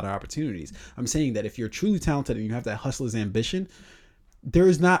getting a lot of opportunities. I'm saying that if you're truly talented and you have that hustler's ambition, there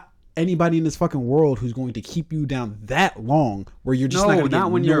is not anybody in this fucking world who's going to keep you down that long where you're just not going to get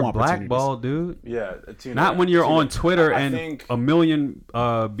when no you're opportunities. blackballed, dude. Yeah, Not when you're on Twitter I and think- a million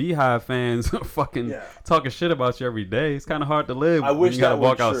Beehive fans fucking talking shit about you every day. It's kind of hard to live I when wish you gotta that were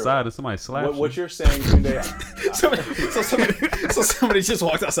walk true. outside and somebody slaps What you. you're saying, Tunde, so somebody just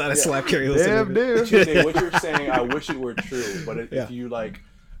walked outside and slapped Carrie Hilson. Damn, dude. Tunde, what you're saying, I wish it were true, but Yeah. if you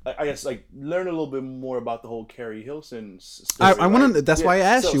I guess learn a little bit more about the whole Carrie Hilson story. I want to. That's why I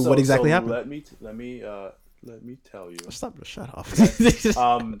asked you what exactly happened. Let me tell you. Stop. Shut up.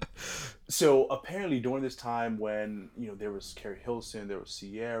 So apparently during this time when there was Carrie Hilson, there was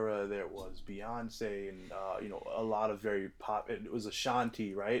Sierra, there was Beyonce, and a lot of very pop. It was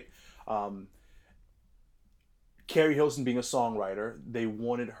Ashanti, right? Carrie Hilson being a songwriter, they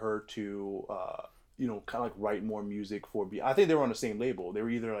wanted her to kind of like write more music for Beyonce. I think they were on the same label. They were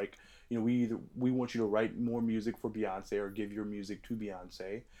either like, we want you to write more music for Beyonce or give your music to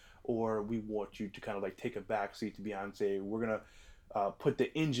Beyonce, or we want you to kind of like take a backseat to Beyonce. We're gonna put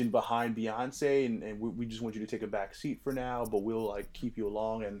the engine behind Beyonce, and we just want you to take a back seat for now, but we'll like keep you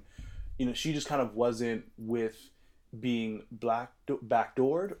along. And she just kind of wasn't with being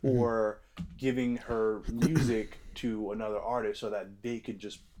backdoored or giving her music to another artist so that they could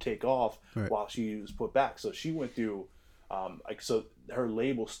just take off while she was put back. So she went through, so her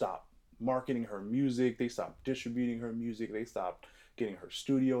label stopped marketing her music. They stopped distributing her music. They stopped getting her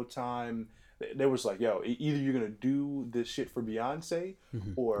studio time. They was like, yo, either you're gonna do this shit for Beyonce,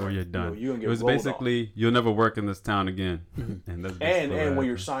 or you're done. You're gonna get it was basically on. You'll never work in this town again. And when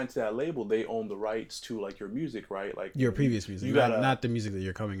you're signed to that label, they own the rights to like your music, right? Like your previous music, you gotta, not the music that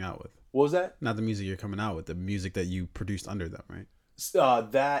you're coming out with. What was that? Not the music you're coming out with, the music that you produced under them, right?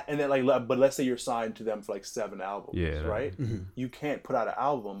 That, and then but let's say you're signed to them for like 7 albums, right? You can't put out an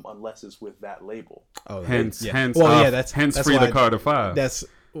album unless it's with that label. Oh, hence, that's free the Carter 5. That's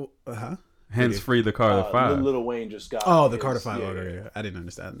Hence free the Carter 5. Lil Wayne just got. Oh, the Carter 5. Yeah. I didn't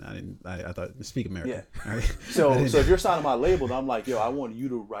understand. I thought speak American. Yeah. Right? So if you're signing my label, then I'm like, yo, I want you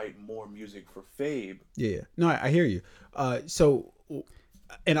to write more music for Fabe. Yeah. No, I hear you.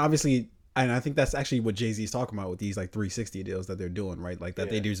 And obviously, and I think that's actually what Jay-Z is talking about with these like 360 deals that they're doing, right? Like that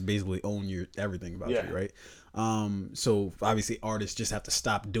they just basically own your everything about you, right? So obviously artists just have to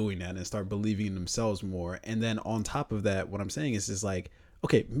stop doing that and start believing in themselves more. And then on top of that, what I'm saying is just like,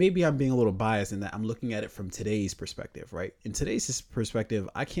 okay, maybe I'm being a little biased in that I'm looking at it from today's perspective, right? In today's perspective,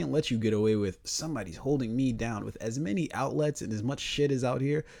 I can't let you get away with somebody's holding me down with as many outlets and as much shit as out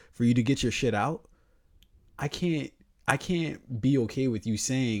here for you to get your shit out. I can't be okay with you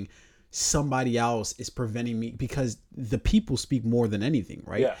saying somebody else is preventing me, because the people speak more than anything,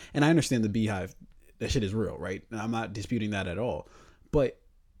 right? Yeah. And I understand the Beehive, that shit is real, right? And I'm not disputing that at all. But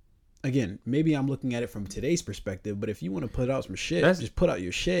again, maybe I'm looking at it from today's perspective, but if you want to put out some shit, just put out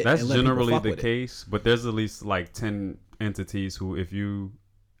your shit. That's and let generally the with case, but there's at least like 10 entities who, if you're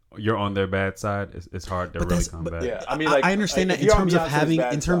on their bad side, it's hard to really come back. Yeah, I mean, like, I understand that in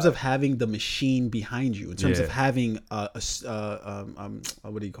terms of having the machine behind you, in terms of having what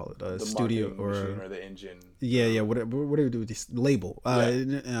do you call it, a the studio or the engine. Whatever do we do with this label?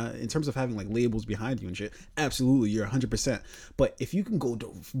 In terms of having like labels behind you and shit, absolutely, you're 100%. But if you can go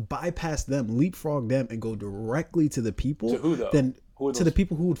to bypass them, leapfrog them, and go directly to the people, to who though? Then to the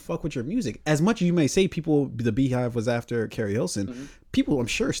people who would fuck with your music. As much as you may say the Beehive was after Carrie Hilson, people I'm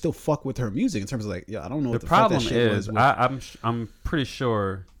sure still fuck with her music in terms of like, I don't know what the problem fuck that shit is. I'm pretty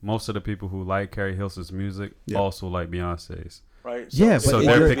sure most of the people who like Carrie Hilson's music also like Beyonce's. Right. So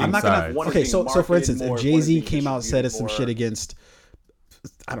they're picking sides. Okay, so for instance, if Jay-Z came out and said some shit against,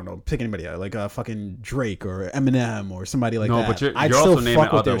 I don't know, pick anybody out, like fucking Drake or Eminem or somebody like that. No, but you're also naming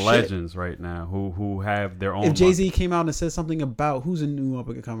other legends right now who have their own. If Jay-Z came out and said something about who's a new up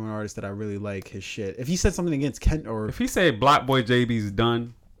and coming artist that I really like his shit, if he said something against Kent, or if he said Block Boy JB's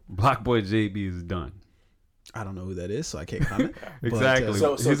done, Block Boy JB is done. I don't know who that is, so I can't comment. Exactly.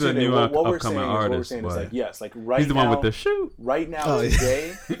 So he's a new upcoming artist. What we're saying is like, yes, like right now. He's the one with the shoot. Right now,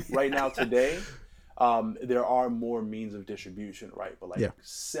 today, there are more means of distribution, right? But like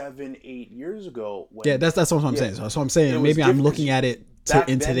 7-8 years ago, that's what I'm saying. So I'm saying maybe I'm looking at it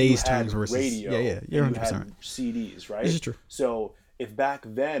in today's terms versus radio. You're 100%. You had CDs, right? This is true. So if back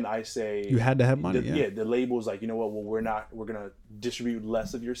then I say you had to have money, the label's like, you know what? Well, we're gonna distribute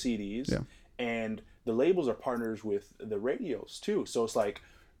less of your CDs, and the labels are partners with the radios too. So it's like,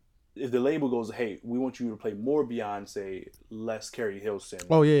 if the label goes, hey, we want you to play more Beyonce, less Carrie Hilson.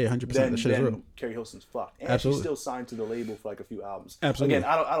 Oh yeah, 100%. That shit is real. Carrie Hilson's fucked, and Absolutely. she's still signed to the label for like a few albums. Absolutely. Again,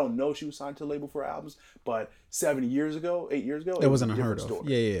 I don't know if she was signed to the label for albums, but 8 years ago, it wasn't unheard of.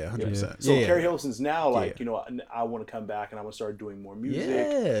 Story. Yeah, 100%. So Carrie Hilson's now like, you know, I want to come back and I want to start doing more music.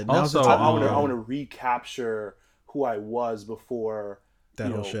 Yeah. Also, I want to recapture who I was before that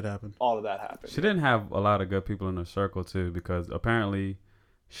whole shit happened. All of that happened. She didn't have a lot of good people in her circle too, because apparently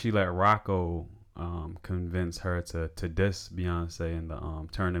she let Rocco convince her to diss Beyonce in the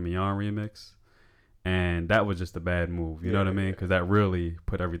Turning Me On remix, and that was just a bad move. You know what I mean? Because that really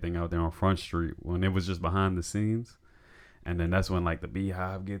put everything out there on Front Street when it was just behind the scenes, and then that's when like the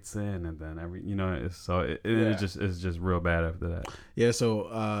Beehive gets in, and then it's just real bad after that. Yeah. So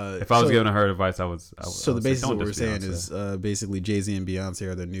if I was giving her advice, I would. So the basis of what we're saying is basically Jay-Z and Beyonce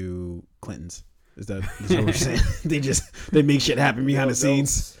are the new Clintons. Is that what we're saying? they make shit happen behind the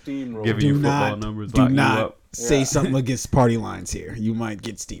scenes. Steamroll. Giving you football numbers. Do not say something against party lines here. You might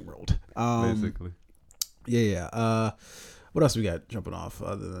get steamrolled. Basically. Yeah. What else we got jumping off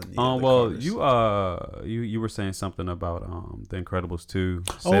other than? Well, you were saying something about The Incredibles 2.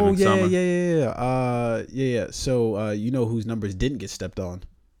 Yeah. So you know whose numbers didn't get stepped on?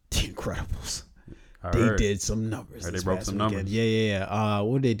 The Incredibles. They did some numbers. They broke some numbers. Yeah.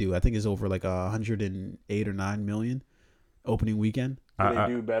 What did they do? I think it's over like 108 or 9 million opening weekend. Did they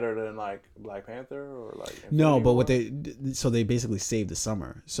do better than like Black Panther or like Infinity No, but War? what they basically saved the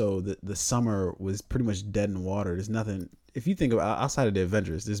summer. So the summer was pretty much dead in the water. There's nothing. If you think about outside of the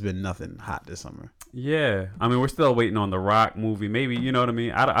Avengers, there's been nothing hot this summer. Yeah, I mean, we're still waiting on the Rock movie. Maybe, you know what I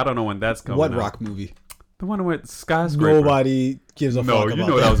mean. I don't know when that's coming. What out. Rock movie? The one with skyscraper. Nobody gives a fuck about that. No,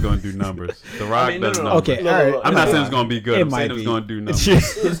 you know that was going to do numbers. The Rock does numbers. Okay, all right. I'm not saying it's going to be good. It I'm might saying it's be. going to do numbers.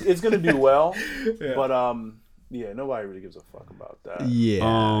 It's going to do well, but yeah, nobody really gives a fuck about that.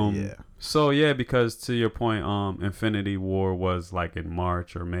 Yeah. So yeah, because to your point, Infinity War was like in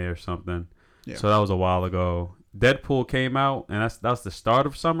March or May or something. Yeah. So that was a while ago. Deadpool came out, and that's the start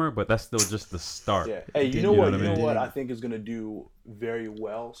of summer, but that's still just the start. Yeah. Hey, you know what I think is gonna do very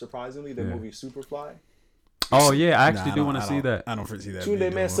well, surprisingly? The movie Superfly. Oh yeah, I actually do want to see that. I don't foresee that.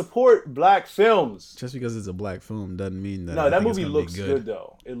 Tunde, man, support black films. Just because it's a black film doesn't mean that. No, that movie looks good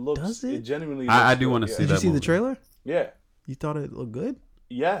though. It looks. Does it? It genuinely. I looks do good, want to yeah. see Did that. you see movie. the trailer? Yeah. You thought it looked good?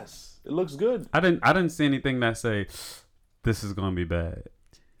 Yes, it looks good. I didn't see anything that say this is gonna be bad.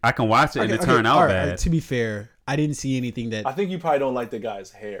 I can watch it and it turn out bad. To be fair, I didn't see anything that. I think you probably don't like the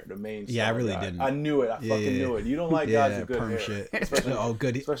guy's hair, the main. Yeah, I star really guy. didn't. I knew it. I fucking knew it. You don't like guys with good perm hair. shit. Especially, Oh,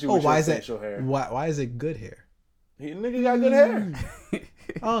 good. especially Oh, with why your is that? facial hair. Why is it good hair? Nigga got good hair.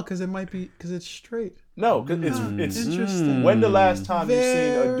 Oh, because it might be because it's straight. No, because it's interesting. When the last time you seen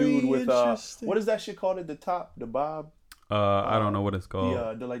a dude Very with interesting. what is that shit called at the top? The bob. I don't know what it's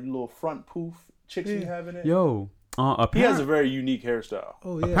called. The like little front poof chicks you have in it. Yo, He has a very unique hairstyle.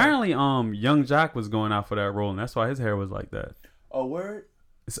 Oh yeah. apparently, Young Jock was going out for that role, and that's why his hair was like that. Oh, word.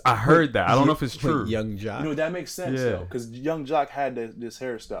 I heard that. I don't know if it's true. Young Jock. You know that makes sense Yeah. though, because Young Jock had this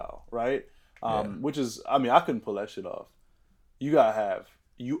hairstyle, right? Which is, I mean, I couldn't pull that shit off.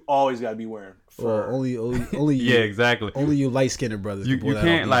 You always gotta be wearing fur. Well, only you. Yeah, exactly. Only you light skinned brothers. You can pull that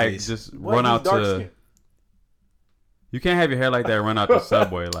can't off like these days. just What? run He's out dark to. skin. You can't have your hair like that and run out the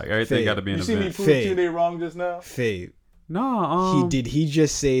subway. Like everything Fade. got to be an You see me event. prove Fade. Tunde wrong just now? Fave. No, He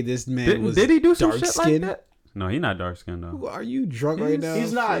just say this man was did he do some dark shit like skinned? that? No, he's not dark skinned though. Are you drunk right now?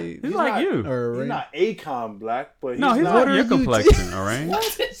 He's not. Fave? He's like you. Or He's right? not Akon black, but No, he's not. like are your you complexion, all right? No,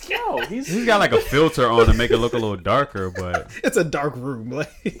 He's got like a filter on to make it look a little darker, but It's a dark room.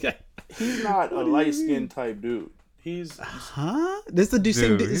 Like, he's not a light skinned type dude. He's huh? This the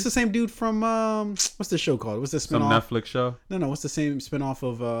same. Dude, It's the same dude from what's the show called? What's the some spinoff? Netflix show. No. What's the same spinoff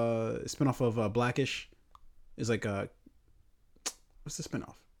of Blackish? It's like what's the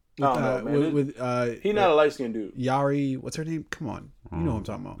spinoff? I don't know, man. He's not a light skinned dude. Yari. What's her name? Come on, you know what I'm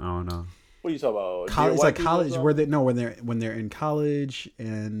talking about. I don't know. What are you talking about? College, it's Dear like white college people or where they no when they're in college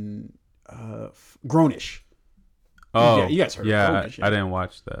and Grownish. Oh, you guys heard of yeah. Grownish, yeah. I didn't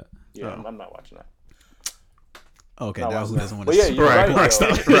watch that. something? Yeah, I'm not watching that. Okay, Not now who watching doesn't want But to yeah, you're right. right.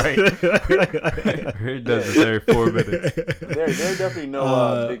 It does it every 4 minutes. There definitely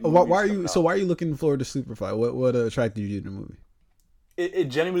no. Big why movies are you coming so out. why are you looking forward to Superfly? What attracted you to the movie? It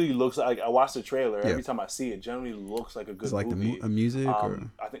genuinely looks like I watched the trailer. Yeah. Every time I see it, generally looks like a good Is it like movie. a music or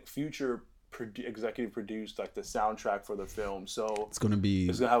I think Future executive produced like the soundtrack for the film, so it's gonna be?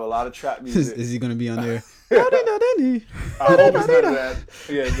 it's gonna have a lot of trap Is music. he gonna be on there? I hope it's none of that.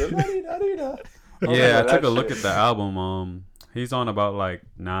 Yeah, Yeah, I took a look at the album. He's on about like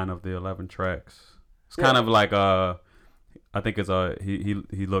 9 of the 11 tracks. It's kind of like I think it's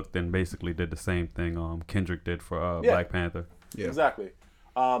he looked and basically did the same thing Kendrick did for Black Panther. Yeah. Exactly.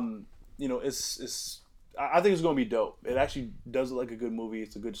 You know, it's. I think it's gonna be dope. It actually does look like a good movie.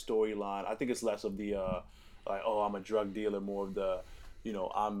 It's a good storyline. I think it's less of the like, oh, I'm a drug dealer, more of the, you know,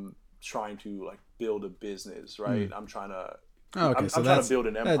 I'm trying to like build a business, right? I'm trying to. Oh, okay, I'm so trying to build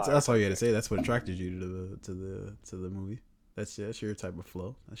an empire. That's all you had to say. That's what attracted you to the movie. That's your type of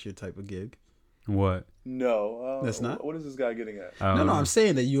flow. That's your type of gig. What? No, That's not? What is this guy getting at? I don't know. I'm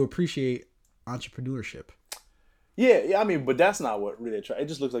saying that you appreciate entrepreneurship. Yeah. I mean, but that's not what really attracts. It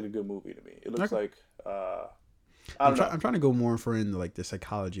just looks like a good movie to me. It looks like I don't know. I'm trying to go more for into like the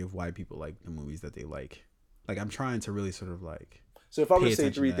psychology of why people like the movies that they like. Like I'm trying to really sort of like. So if I were pay to say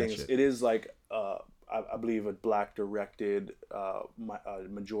attention 3 to that things, shit. it is like I believe a black directed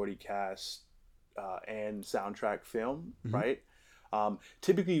majority cast and soundtrack film, right?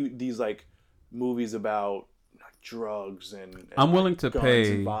 Typically these like movies about drugs and I'm willing like, to guns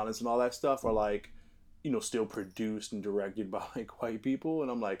pay- and violence and all that stuff are like, you know, still produced and directed by like white people, and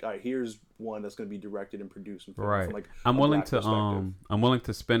I'm like, all right, here's one that's going to be directed and produced and Right. from like I'm a willing black to perspective. I'm willing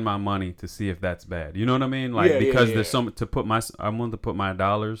to spend my money to see if that's bad. You know what I mean? Like Yeah, because yeah. there's some to put my I'm willing to put my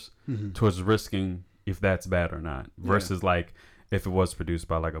dollars Mm-hmm. towards risking if that's bad or not versus like if it was produced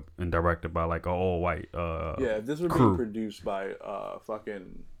by like and directed by like an all white Yeah, if this were crew. being produced by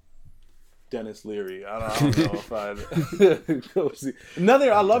fucking Dennis Leary. I don't know if I'd go see. Nothing.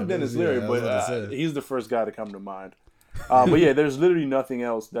 I love Dennis Leary, but he's the first guy to come to mind. But yeah, there's literally nothing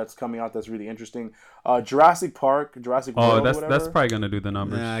else that's coming out that's really interesting. Jurassic Park, Jurassic World. Oh, that's probably gonna do the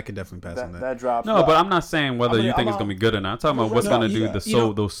numbers. Nah, I could definitely pass on that. That drops. No, but I'm not saying whether you think it's gonna be good or not. I'm talking about what's gonna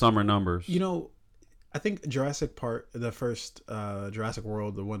do those summer numbers. You know, I think Jurassic Park, the first Jurassic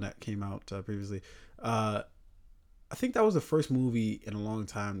World, the one that came out previously. I think that was the first movie in a long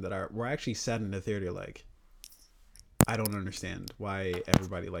time that where I actually sat in the theater like, I don't understand why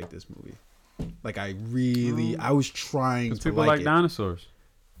everybody liked this movie. Like I was trying to people like dinosaurs,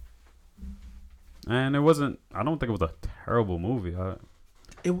 and it wasn't. I don't think it was a terrible movie.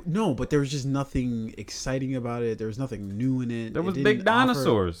 No, but there was just nothing exciting about it. There was nothing new in it. There was big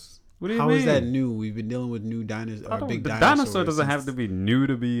dinosaurs. What do you mean? How is that new? We've been dealing with new dinosaurs. Big dinosaurs. Dinosaur doesn't have to be new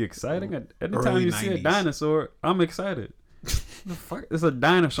to be exciting. Anytime you see a dinosaur, I'm excited. The fuck? It's a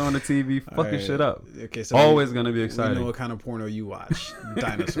dinosaur on the TV fucking shit up. Okay, so always gonna be exciting. We know what kind of porno you watch.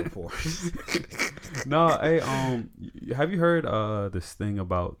 Dinosaur porn. No, hey, have you heard this thing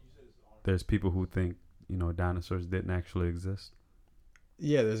about there's people who think, dinosaurs didn't actually exist?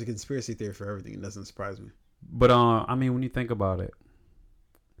 Yeah, there's a conspiracy theory for everything. It doesn't surprise me. But I mean, when you think about it,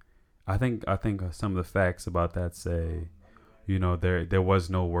 I think some of the facts about that say, there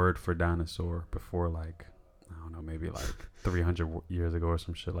was no word for dinosaur before, like, I don't know, maybe like 300 years ago or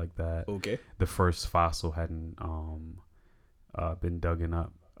some shit like that. Okay. The first fossil hadn't been dug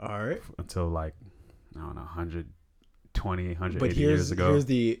up. All right. Until like, I don't know, 120, 180 years ago. Here's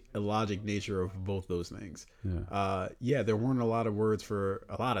the illogic nature of both those things. Yeah. There weren't a lot of words for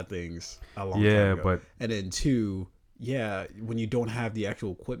a lot of things a long time ago. And then two, when you don't have the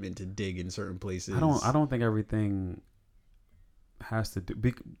actual equipment to dig in certain places. I don't think everything has to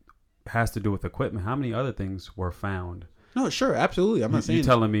do with equipment. How many other things were found? No, sure, absolutely. I'm not saying you're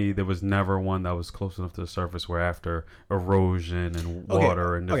telling me there was never one that was close enough to the surface where after erosion and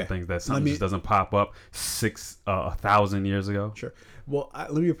water and different things that something just doesn't pop up 1,000 years ago. Sure. Well,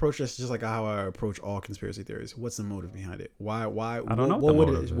 let me approach this just like how I approach all conspiracy theories. What's the motive behind it? Why? I don't know. What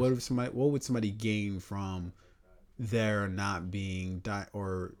would somebody gain from there not being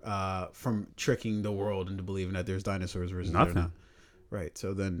from tricking the world into believing that there's dinosaurs versus nothing? Not? Right.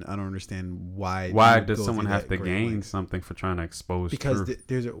 So then I don't understand why. Why does someone have to gain something for trying to expose? Because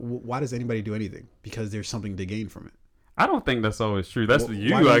why does anybody do anything? Because there's something to gain from it. I don't think that's always true. That's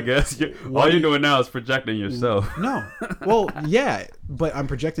I guess. All you're doing now is projecting yourself. No. Well, yeah, but I'm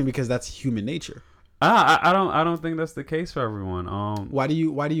projecting because that's human nature. I don't think that's the case for everyone. Why do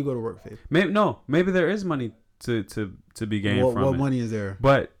you go to work, Faith? Maybe there is money to be gained from it. What money is there?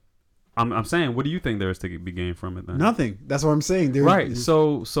 But I'm saying, what do you think there is to be gained from it then? Nothing. That's what I'm saying. Right.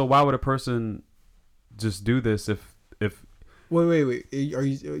 So why would a person just do this if Wait.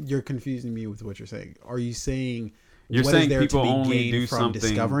 You're confusing me with what you're saying. Are you saying you're what saying is there people to be only gained do from something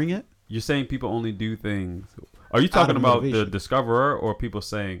discovering it? You're saying people only do things. Are you talking about the discoverer or people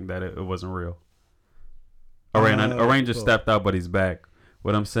saying that it wasn't real? A ranger stepped out, but he's back.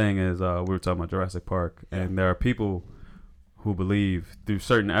 What I'm saying is, we were talking about Jurassic Park, and there are people who believe through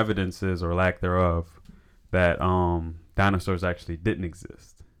certain evidences or lack thereof that dinosaurs actually didn't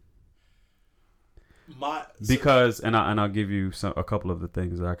exist. I'll give you a couple of the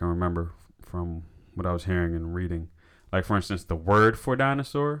things that I can remember from what I was hearing and reading. Like, for instance, the word for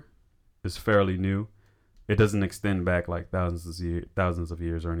dinosaur is fairly new. It doesn't extend back like thousands of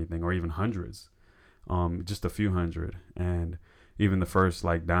years or anything, or even hundreds. Just a few hundred. And even the first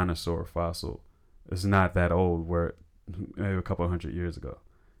like dinosaur fossil is not that old, where maybe a couple of 100 years ago.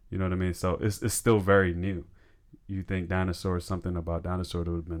 You know what I mean? So it's still very new. You think dinosaur is something about dinosaur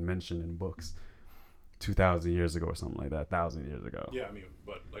that would have been mentioned in books 2,000 years ago or something like that, 1,000 years ago. Yeah, I mean,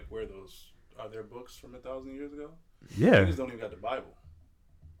 but like, are there books from 1,000 years ago? Yeah. Niggas don't even got the Bible.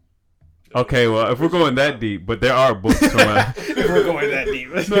 Okay, well, if we're going that deep, but there are books from if we're going that deep.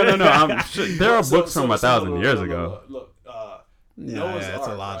 No. I'm sure there are books from 1,000 years ago. Look, Noah's Ark,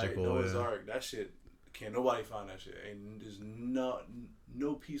 illogical. Right? Noah's Ark, that shit, can't nobody find that shit. And there's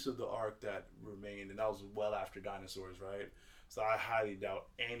no piece of the Ark that remained, and that was well after dinosaurs, right? So I highly doubt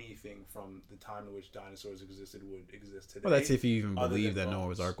anything from the time in which dinosaurs existed would exist today. Well, that's if you even believe that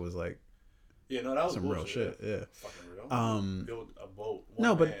Noah's Ark was like. Yeah, no, that was some real shit. Yeah, fucking real. Build a boat.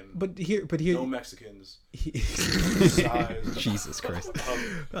 But here, no Mexicans. Jesus Christ.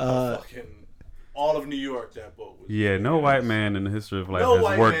 Fucking all of New York. That boat was. Yeah, no white man in the history of life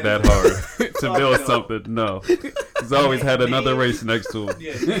has worked that hard to build something. No, He's always had another race next to him.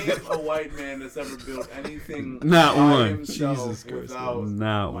 Yeah, name a white man that's ever built anything Not by one. himself Jesus Christ, without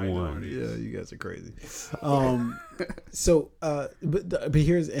Not one. minorities. Yeah, you guys are crazy. But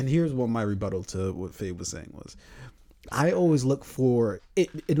here's what my rebuttal to what Faye was saying was. I always look for it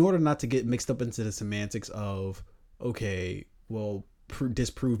in order not to get mixed up into the semantics of, okay, well,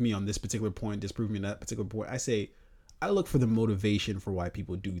 disprove me on this particular point, disprove me on that particular point. I look for the motivation for why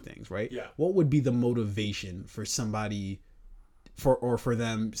people do things, right? Yeah. What would be the motivation for somebody, for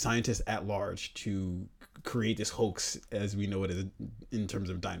them, scientists at large, to create this hoax as we know it is in terms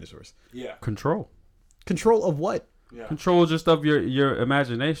of dinosaurs? Yeah. Control Control of what? Yeah. Control just of your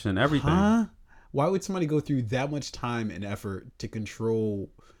imagination, everything. Huh? Why would somebody go through that much time and effort to control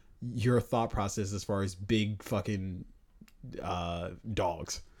your thought process as far as big fucking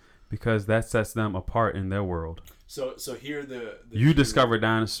dogs? Because that sets them apart in their world. So here the You discover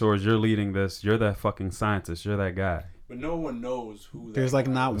dinosaurs. You're leading this. You're that fucking scientist. You're that guy. but no one knows who. There's that like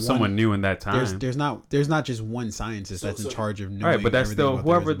guy not is. Someone new in that time. there's not just one scientist that's in charge of knowing. Right, but that's everything still about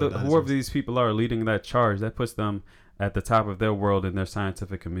whoever dinosaurs. these people are leading that charge. That puts them at the top of their world in their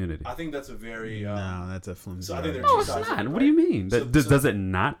scientific community. I think that's a very. No, that's a flimsy. So I think argument. they're No, it's sides of not. it, What do you right? mean? So- Does it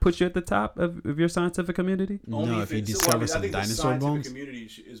not put you at the top of your scientific community? Only No, if you it's- discover I some think the dinosaur scientific bones. community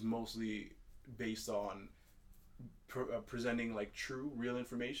is mostly based on presenting like true, real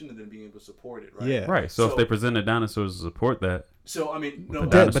information and then being able to support it, right? Yeah. Right. So if So- they presented dinosaurs to support that, So I mean, no, But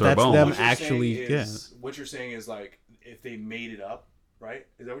But dinosaur that's bones. them what you're actually. saying Yeah. is, what you're saying is like if they made it up, right?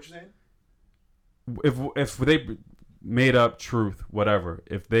 Is that what you're saying? if they made up truth, whatever,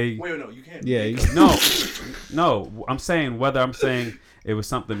 if they Wait, no, you can't. Yeah, make you- up- no, I'm saying whether I'm saying it was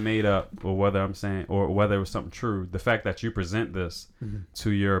something made up or whether I'm saying or whether it was something true. The fact that you present this to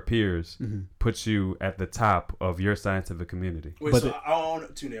your peers puts you at the top of your scientific community. Wait, But so I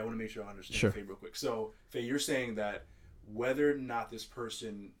want to make sure I understand Sure. Faye real quick. So Faye, you're saying that whether or not this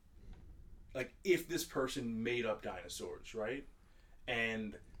person, like if this person made up dinosaurs, right?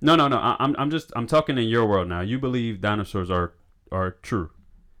 And No. I'm talking in your world now. You believe dinosaurs are true.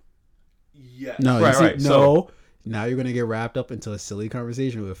 yes, No, Right, you see, right. no. So- Now you're gonna get wrapped up into a silly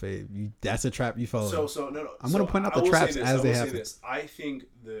conversation with it. That's a trap you follow. So no. I'm gonna point out I the will say traps this, as I they will say happen. this. I think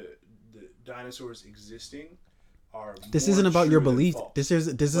the dinosaurs existing are. This more isn't about true your than belief. false. This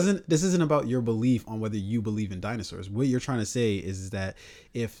isn't about your belief on whether you believe in dinosaurs. What you're trying to say is that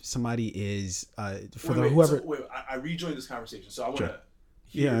if somebody is whoever. So, wait, I rejoined this conversation, so I want to. Sure.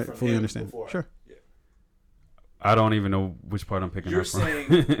 Yeah, I fully understand. Sure. Yeah. I don't even know which part I'm picking You're up from.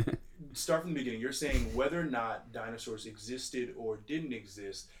 saying, start from the beginning. You're saying whether or not dinosaurs existed or didn't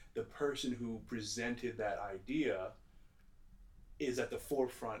exist, the person who presented that idea is at the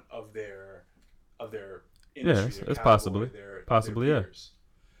forefront of their industry. it's possibly. Possibly, yeah. peers.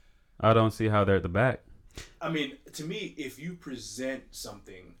 I don't see how they're at the back. I mean, to me, if you present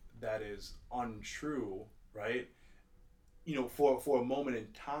something that is untrue, right? You know, for a moment in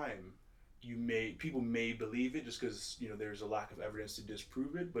time, people may believe it just because there's a lack of evidence to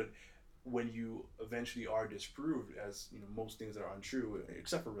disprove it. But when you eventually are disproved, as most things that are untrue,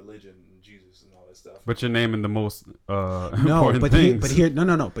 except for religion and Jesus and all that stuff. But you're naming the most No, important but things.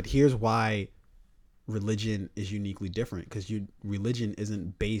 But here's why religion is uniquely different, because religion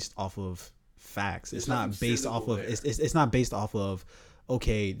isn't based off of facts. It's not based off of it's not based off of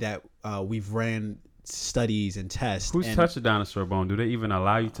that we've ran studies and tests. Who's touched a dinosaur bone? Do they even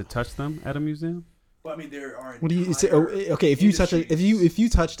allow you to touch them at a museum? Well, I mean, there are. What do you say? Okay, if you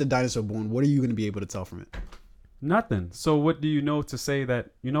touched a dinosaur bone, what are you going to be able to tell from it? Nothing. So what do you know to say that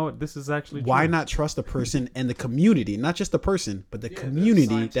this is actually Why true? not trust the person and the community, not just the person, but the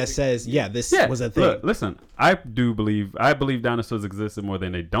community that says, this was a thing. Look, listen, I believe dinosaurs existed more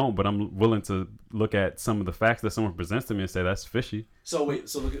than they don't, but I'm willing to look at some of the facts that someone presents to me and say that's fishy. So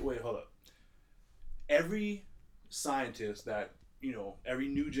hold up. Every scientist that every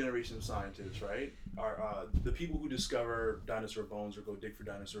new generation of scientists, right, are the people who discover dinosaur bones or go dig for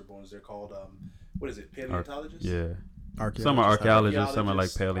dinosaur bones. They're called what is it, paleontologists? Some are archaeologists, some are like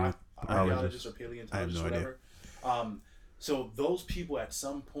archaeologists or I have paleontologists, no whatever. So those people at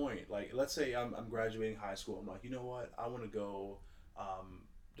some point, like let's say I'm graduating high school, I'm like, you know what, I want to go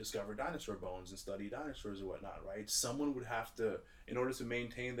discover dinosaur bones and study dinosaurs or whatnot, right? Someone would have to, in order to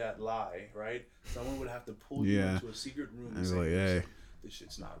maintain that lie, right? Someone would have to pull you into a secret room and say, like, hey, this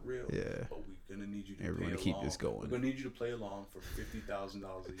shit's not real. Yeah. But we're gonna need you to Everyone play keep along. this going. We're gonna need you to play along for $50,000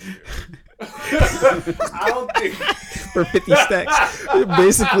 a year. I don't think For 50 stacks,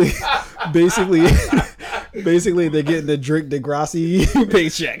 basically they're getting the drink Degrassi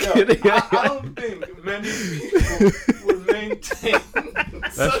paycheck. I don't think many people would maintain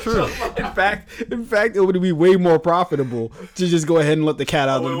That's true. In fact, it would be way more profitable to just go ahead and let the cat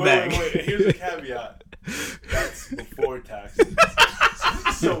out of the bag. Wait. Here's a caveat. That's before taxes.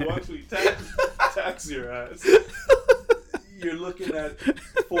 So once we tax your ass, you're looking at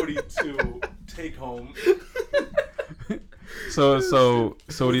 42 take home. So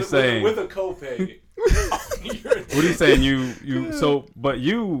what he's saying with a copay. What are you saying?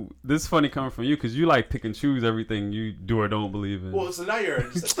 This is funny coming from you because you like pick and choose everything you do or don't believe in. Well, so now you're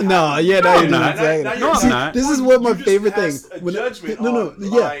just you're not. I'm not. This is what my favorite thing. Let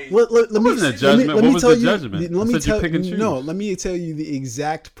me tell you the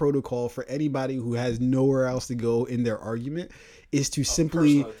exact protocol for anybody who has nowhere else to go in their argument is to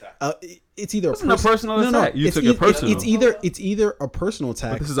simply it's either a personal attack. You took it personal. It's either a personal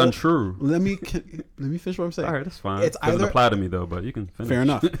attack. But this is untrue. Let me finish what I'm saying. All right, that's fine. It doesn't apply to me though, but you can finish. Fair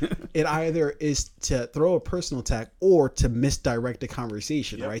enough. It either is to throw a personal attack or to misdirect the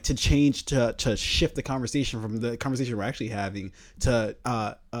conversation, right? To change to shift the conversation from the conversation we're actually having to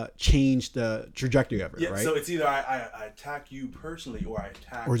change the trajectory of it, right? So it's either I attack you personally or I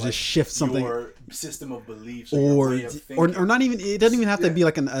attack or just shift something, your system of beliefs or not even. It doesn't even have to be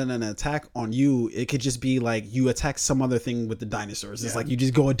like an attack on you. It could just be like you attack some other thing with the dinosaurs. It's like you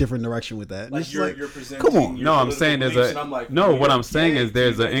just go a different direction with that. Like you're presenting. Come on. No, I'm saying there's what I'm saying is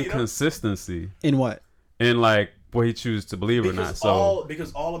there's an inconsistency in what like what he chooses to believe or not. So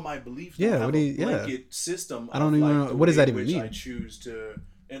because all of my beliefs have a blanket system. I don't even know what does that even mean. I choose to.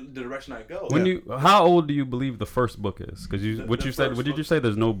 In the direction I go. How old do you believe the first book is? Because what did you say?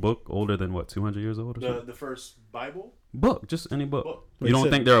 There's no book older than 200 years old? Or the first Bible book, just any book. You don't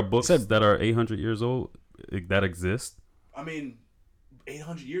think there are books that are 800 years old that exist? I mean,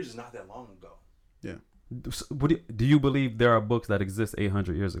 800 years is not that long ago. Yeah. Do you believe there are books that exist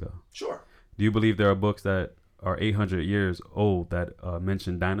 800 years ago? Sure. Do you believe there are books that are 800 years old that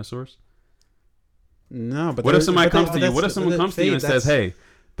mention dinosaurs? No, but what if somebody comes to you? What if someone comes to you and says, "Hey,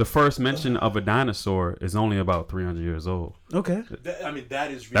 the first mention of a dinosaur is only about 300 years old"? Okay.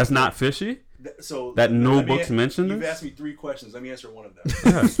 That's not fishy? No books mention this? You've asked me 3 questions. Let me answer one of them.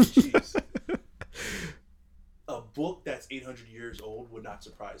 Jeez. A book that's 800 years old would not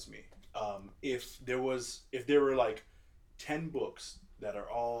surprise me. If there were like 10 books that are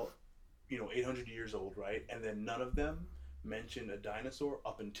all 800 years old, right? And then none of them mention a dinosaur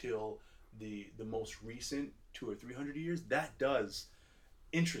up until the most recent 200 or 300 years, that does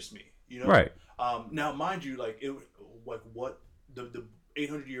interest me, right? Now, mind you, like what the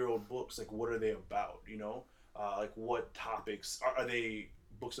 800-year-old books, like what are they about? Like what topics are they?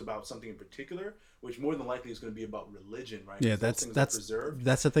 Books about something in particular, which more than likely is going to be about religion, right? Yeah, that's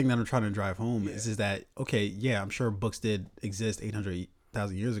the thing that I'm trying to drive home is that okay? Yeah, I'm sure books did exist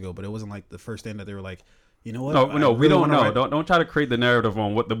 800,000 years ago, but it wasn't like the first thing that they were like. You know what? No, we don't know. Don't try to create the narrative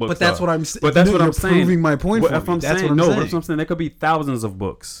on what the books are. But that's what I'm saying. But that's what I'm saying. Proving my point. That's what I'm saying. There could be thousands of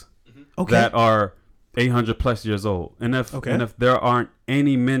books that are 800 plus years old, and if there aren't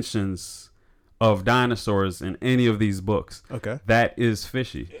any mentions of dinosaurs in any of these books, that is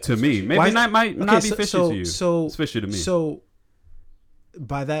fishy to me. Maybe might not be fishy to you. It's fishy to me. So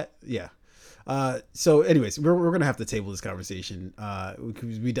by that, yeah. So anyways, we're gonna have to table this conversation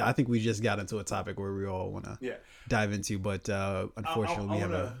because I think we just got into a topic where we all want to dive into, but unfortunately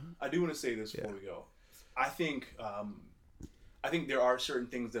I do want to say this before we go. I think there are certain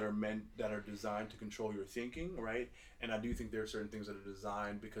things that are designed to control your thinking, right? And I do think there are certain things that are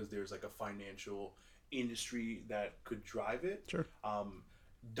designed because there's like a financial industry that could drive it. Sure.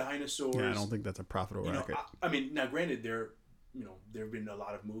 Dinosaurs. Yeah, I don't think that's a profitable racket. I mean, now granted, there have been a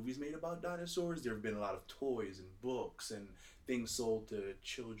lot of movies made about dinosaurs. There have been a lot of toys and books and things sold to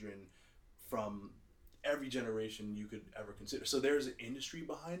children from every generation you could ever consider. So there's an industry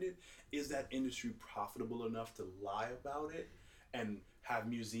behind it. Is that industry profitable enough to lie about it and have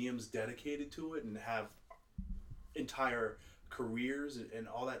museums dedicated to it and have entire careers and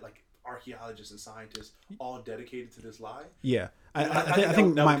all that, like archaeologists and scientists all dedicated to this lie? Yeah. I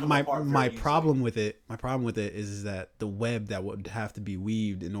think my problem with it is that the web that would have to be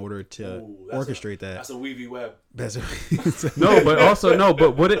weaved in order to orchestrate that. That's a weavy web. Who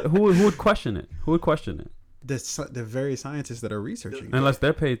would question it? Who would question it? The very scientists that are researching unless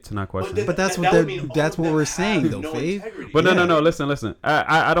they're paid to not question it. But that's what we're saying though, Faith. But no, listen.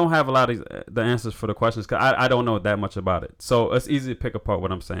 I don't have a lot of the answers for the questions because I don't know that much about it. So it's easy to pick apart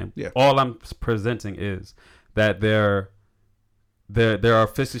what I'm saying. Yeah. All I'm presenting is that there are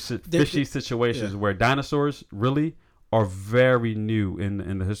fishy situations where dinosaurs really are very new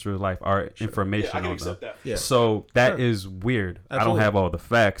in the history of life. Our information I can on accept them. that. Yeah. So that is weird. Absolutely. I don't have all the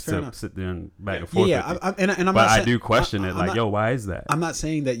facts Fair to enough. sit there and back and forth. Yeah, with you. and I'm But not I saying, do question it. I'm Like, not, yo, why is that? I'm not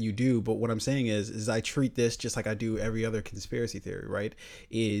saying that you do, but what I'm saying is I treat this just like I do every other conspiracy theory. Right?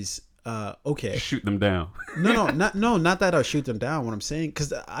 Is okay. Shoot them down. Not that I shoot them down. What I'm saying,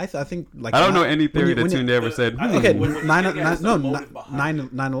 because I think like I don't know any theory that when Tunde ever said. Okay, When you think as the motive behind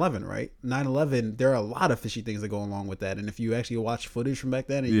 9/11, right? 9/11. There are a lot of fishy things that go along with that, and if you actually watch footage from back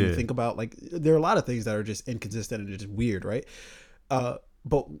then and you think about like, there are a lot of things that are just inconsistent and just weird, right?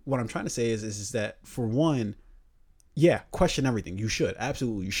 But what I'm trying to say is that for one, yeah, question everything. You should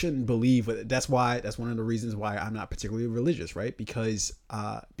absolutely. You shouldn't believe. That's one of the reasons why I'm not particularly religious, right? Because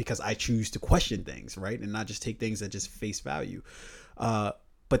I choose to question things, right, and not just take things at just face value.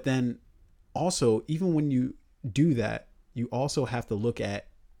 But then also, even when you do that, you also have to look at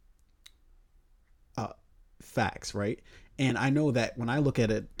facts, right? And I know that when I look at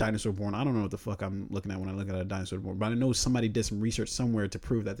a dinosaur born, I don't know what the fuck I'm looking at when I look at a dinosaur born, but I know somebody did some research somewhere to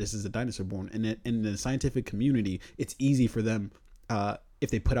prove that this is a dinosaur born. And in the scientific community, it's easy for them, if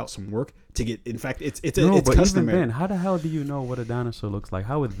they put out some work, to get. In fact, it's but customary. even then, how the hell do you know what a dinosaur looks like?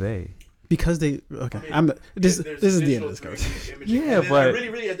 How would they? Because they this is the end of this conversation. Yeah, but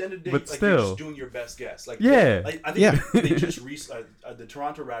really at the end of the day, but like, still, you're just doing your best guess. Like, yeah, like, I think they just the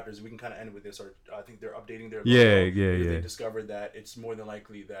Toronto Raptors. We can kind of end with this, or I think they're updating their logo. Yeah. They discovered that it's more than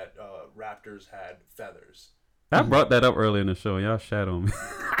likely that Raptors had feathers. I brought that up earlier in the show. Y'all shadow me.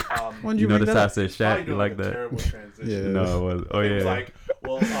 When you notice I said It's Shaq probably like doing a that. terrible transition. Yeah. No, it was. Oh It was yeah. like,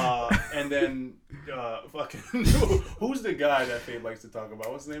 well, and then fucking who's the guy that Fabe likes to talk about?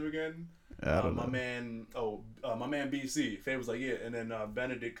 What's his name again? I don't know. My man BC. Faye was like, yeah, and then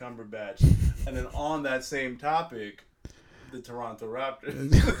Benedict Cumberbatch, and then on that same topic, the Toronto Raptors.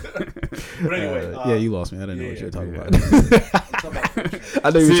 But anyway, yeah, you lost me. I didn't know what you were talking yeah. about.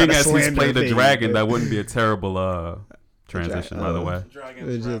 I know you were trying Seeing to as he's slander played a thing, dragon, but- that wouldn't be a terrible transition, by the way.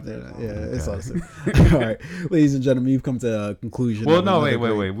 Dragons, Raptors, Yeah, it's awesome. All right, ladies and gentlemen, you've come to a conclusion. Well, of no, another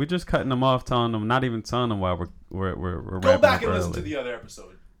wait. great- We're just cutting them off, telling them, not even telling them why we're Go wrapping back up and listen early. to the other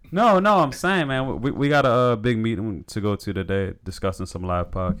episode. No, I'm saying, man, we got a big meeting to go to today, discussing some live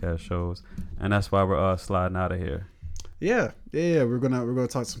podcast shows, and that's why we're sliding out of here. Yeah. We're gonna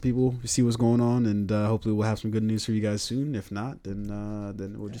talk to some people, see what's going on, and hopefully we'll have some good news for you guys soon. If not,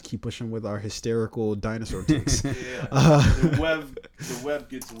 then we'll just keep pushing with our hysterical dinosaur takes. The web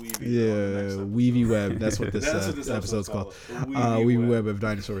gets Weavy. Yeah, Weavy Web. That's what this episode's called. Weavy Web of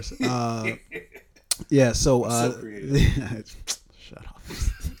Dinosaurs. Yeah. So. So creative. Shut up.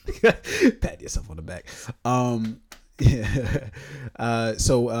 Pat yourself on the back. Yeah.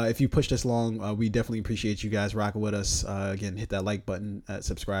 So if you push this long, we definitely appreciate you guys rocking with us. Again, hit that like button,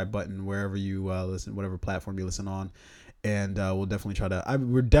 subscribe button, wherever you listen, whatever platform you listen on. And we'll definitely try to.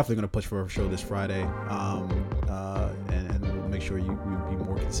 We're definitely going to push for a show this Friday, and we'll make sure we'll be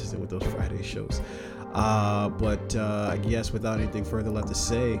more consistent with those Friday shows. But I guess without anything further left to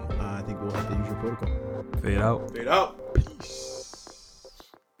say, I think we'll hit the usual protocol. Fade out. Fade out. Peace.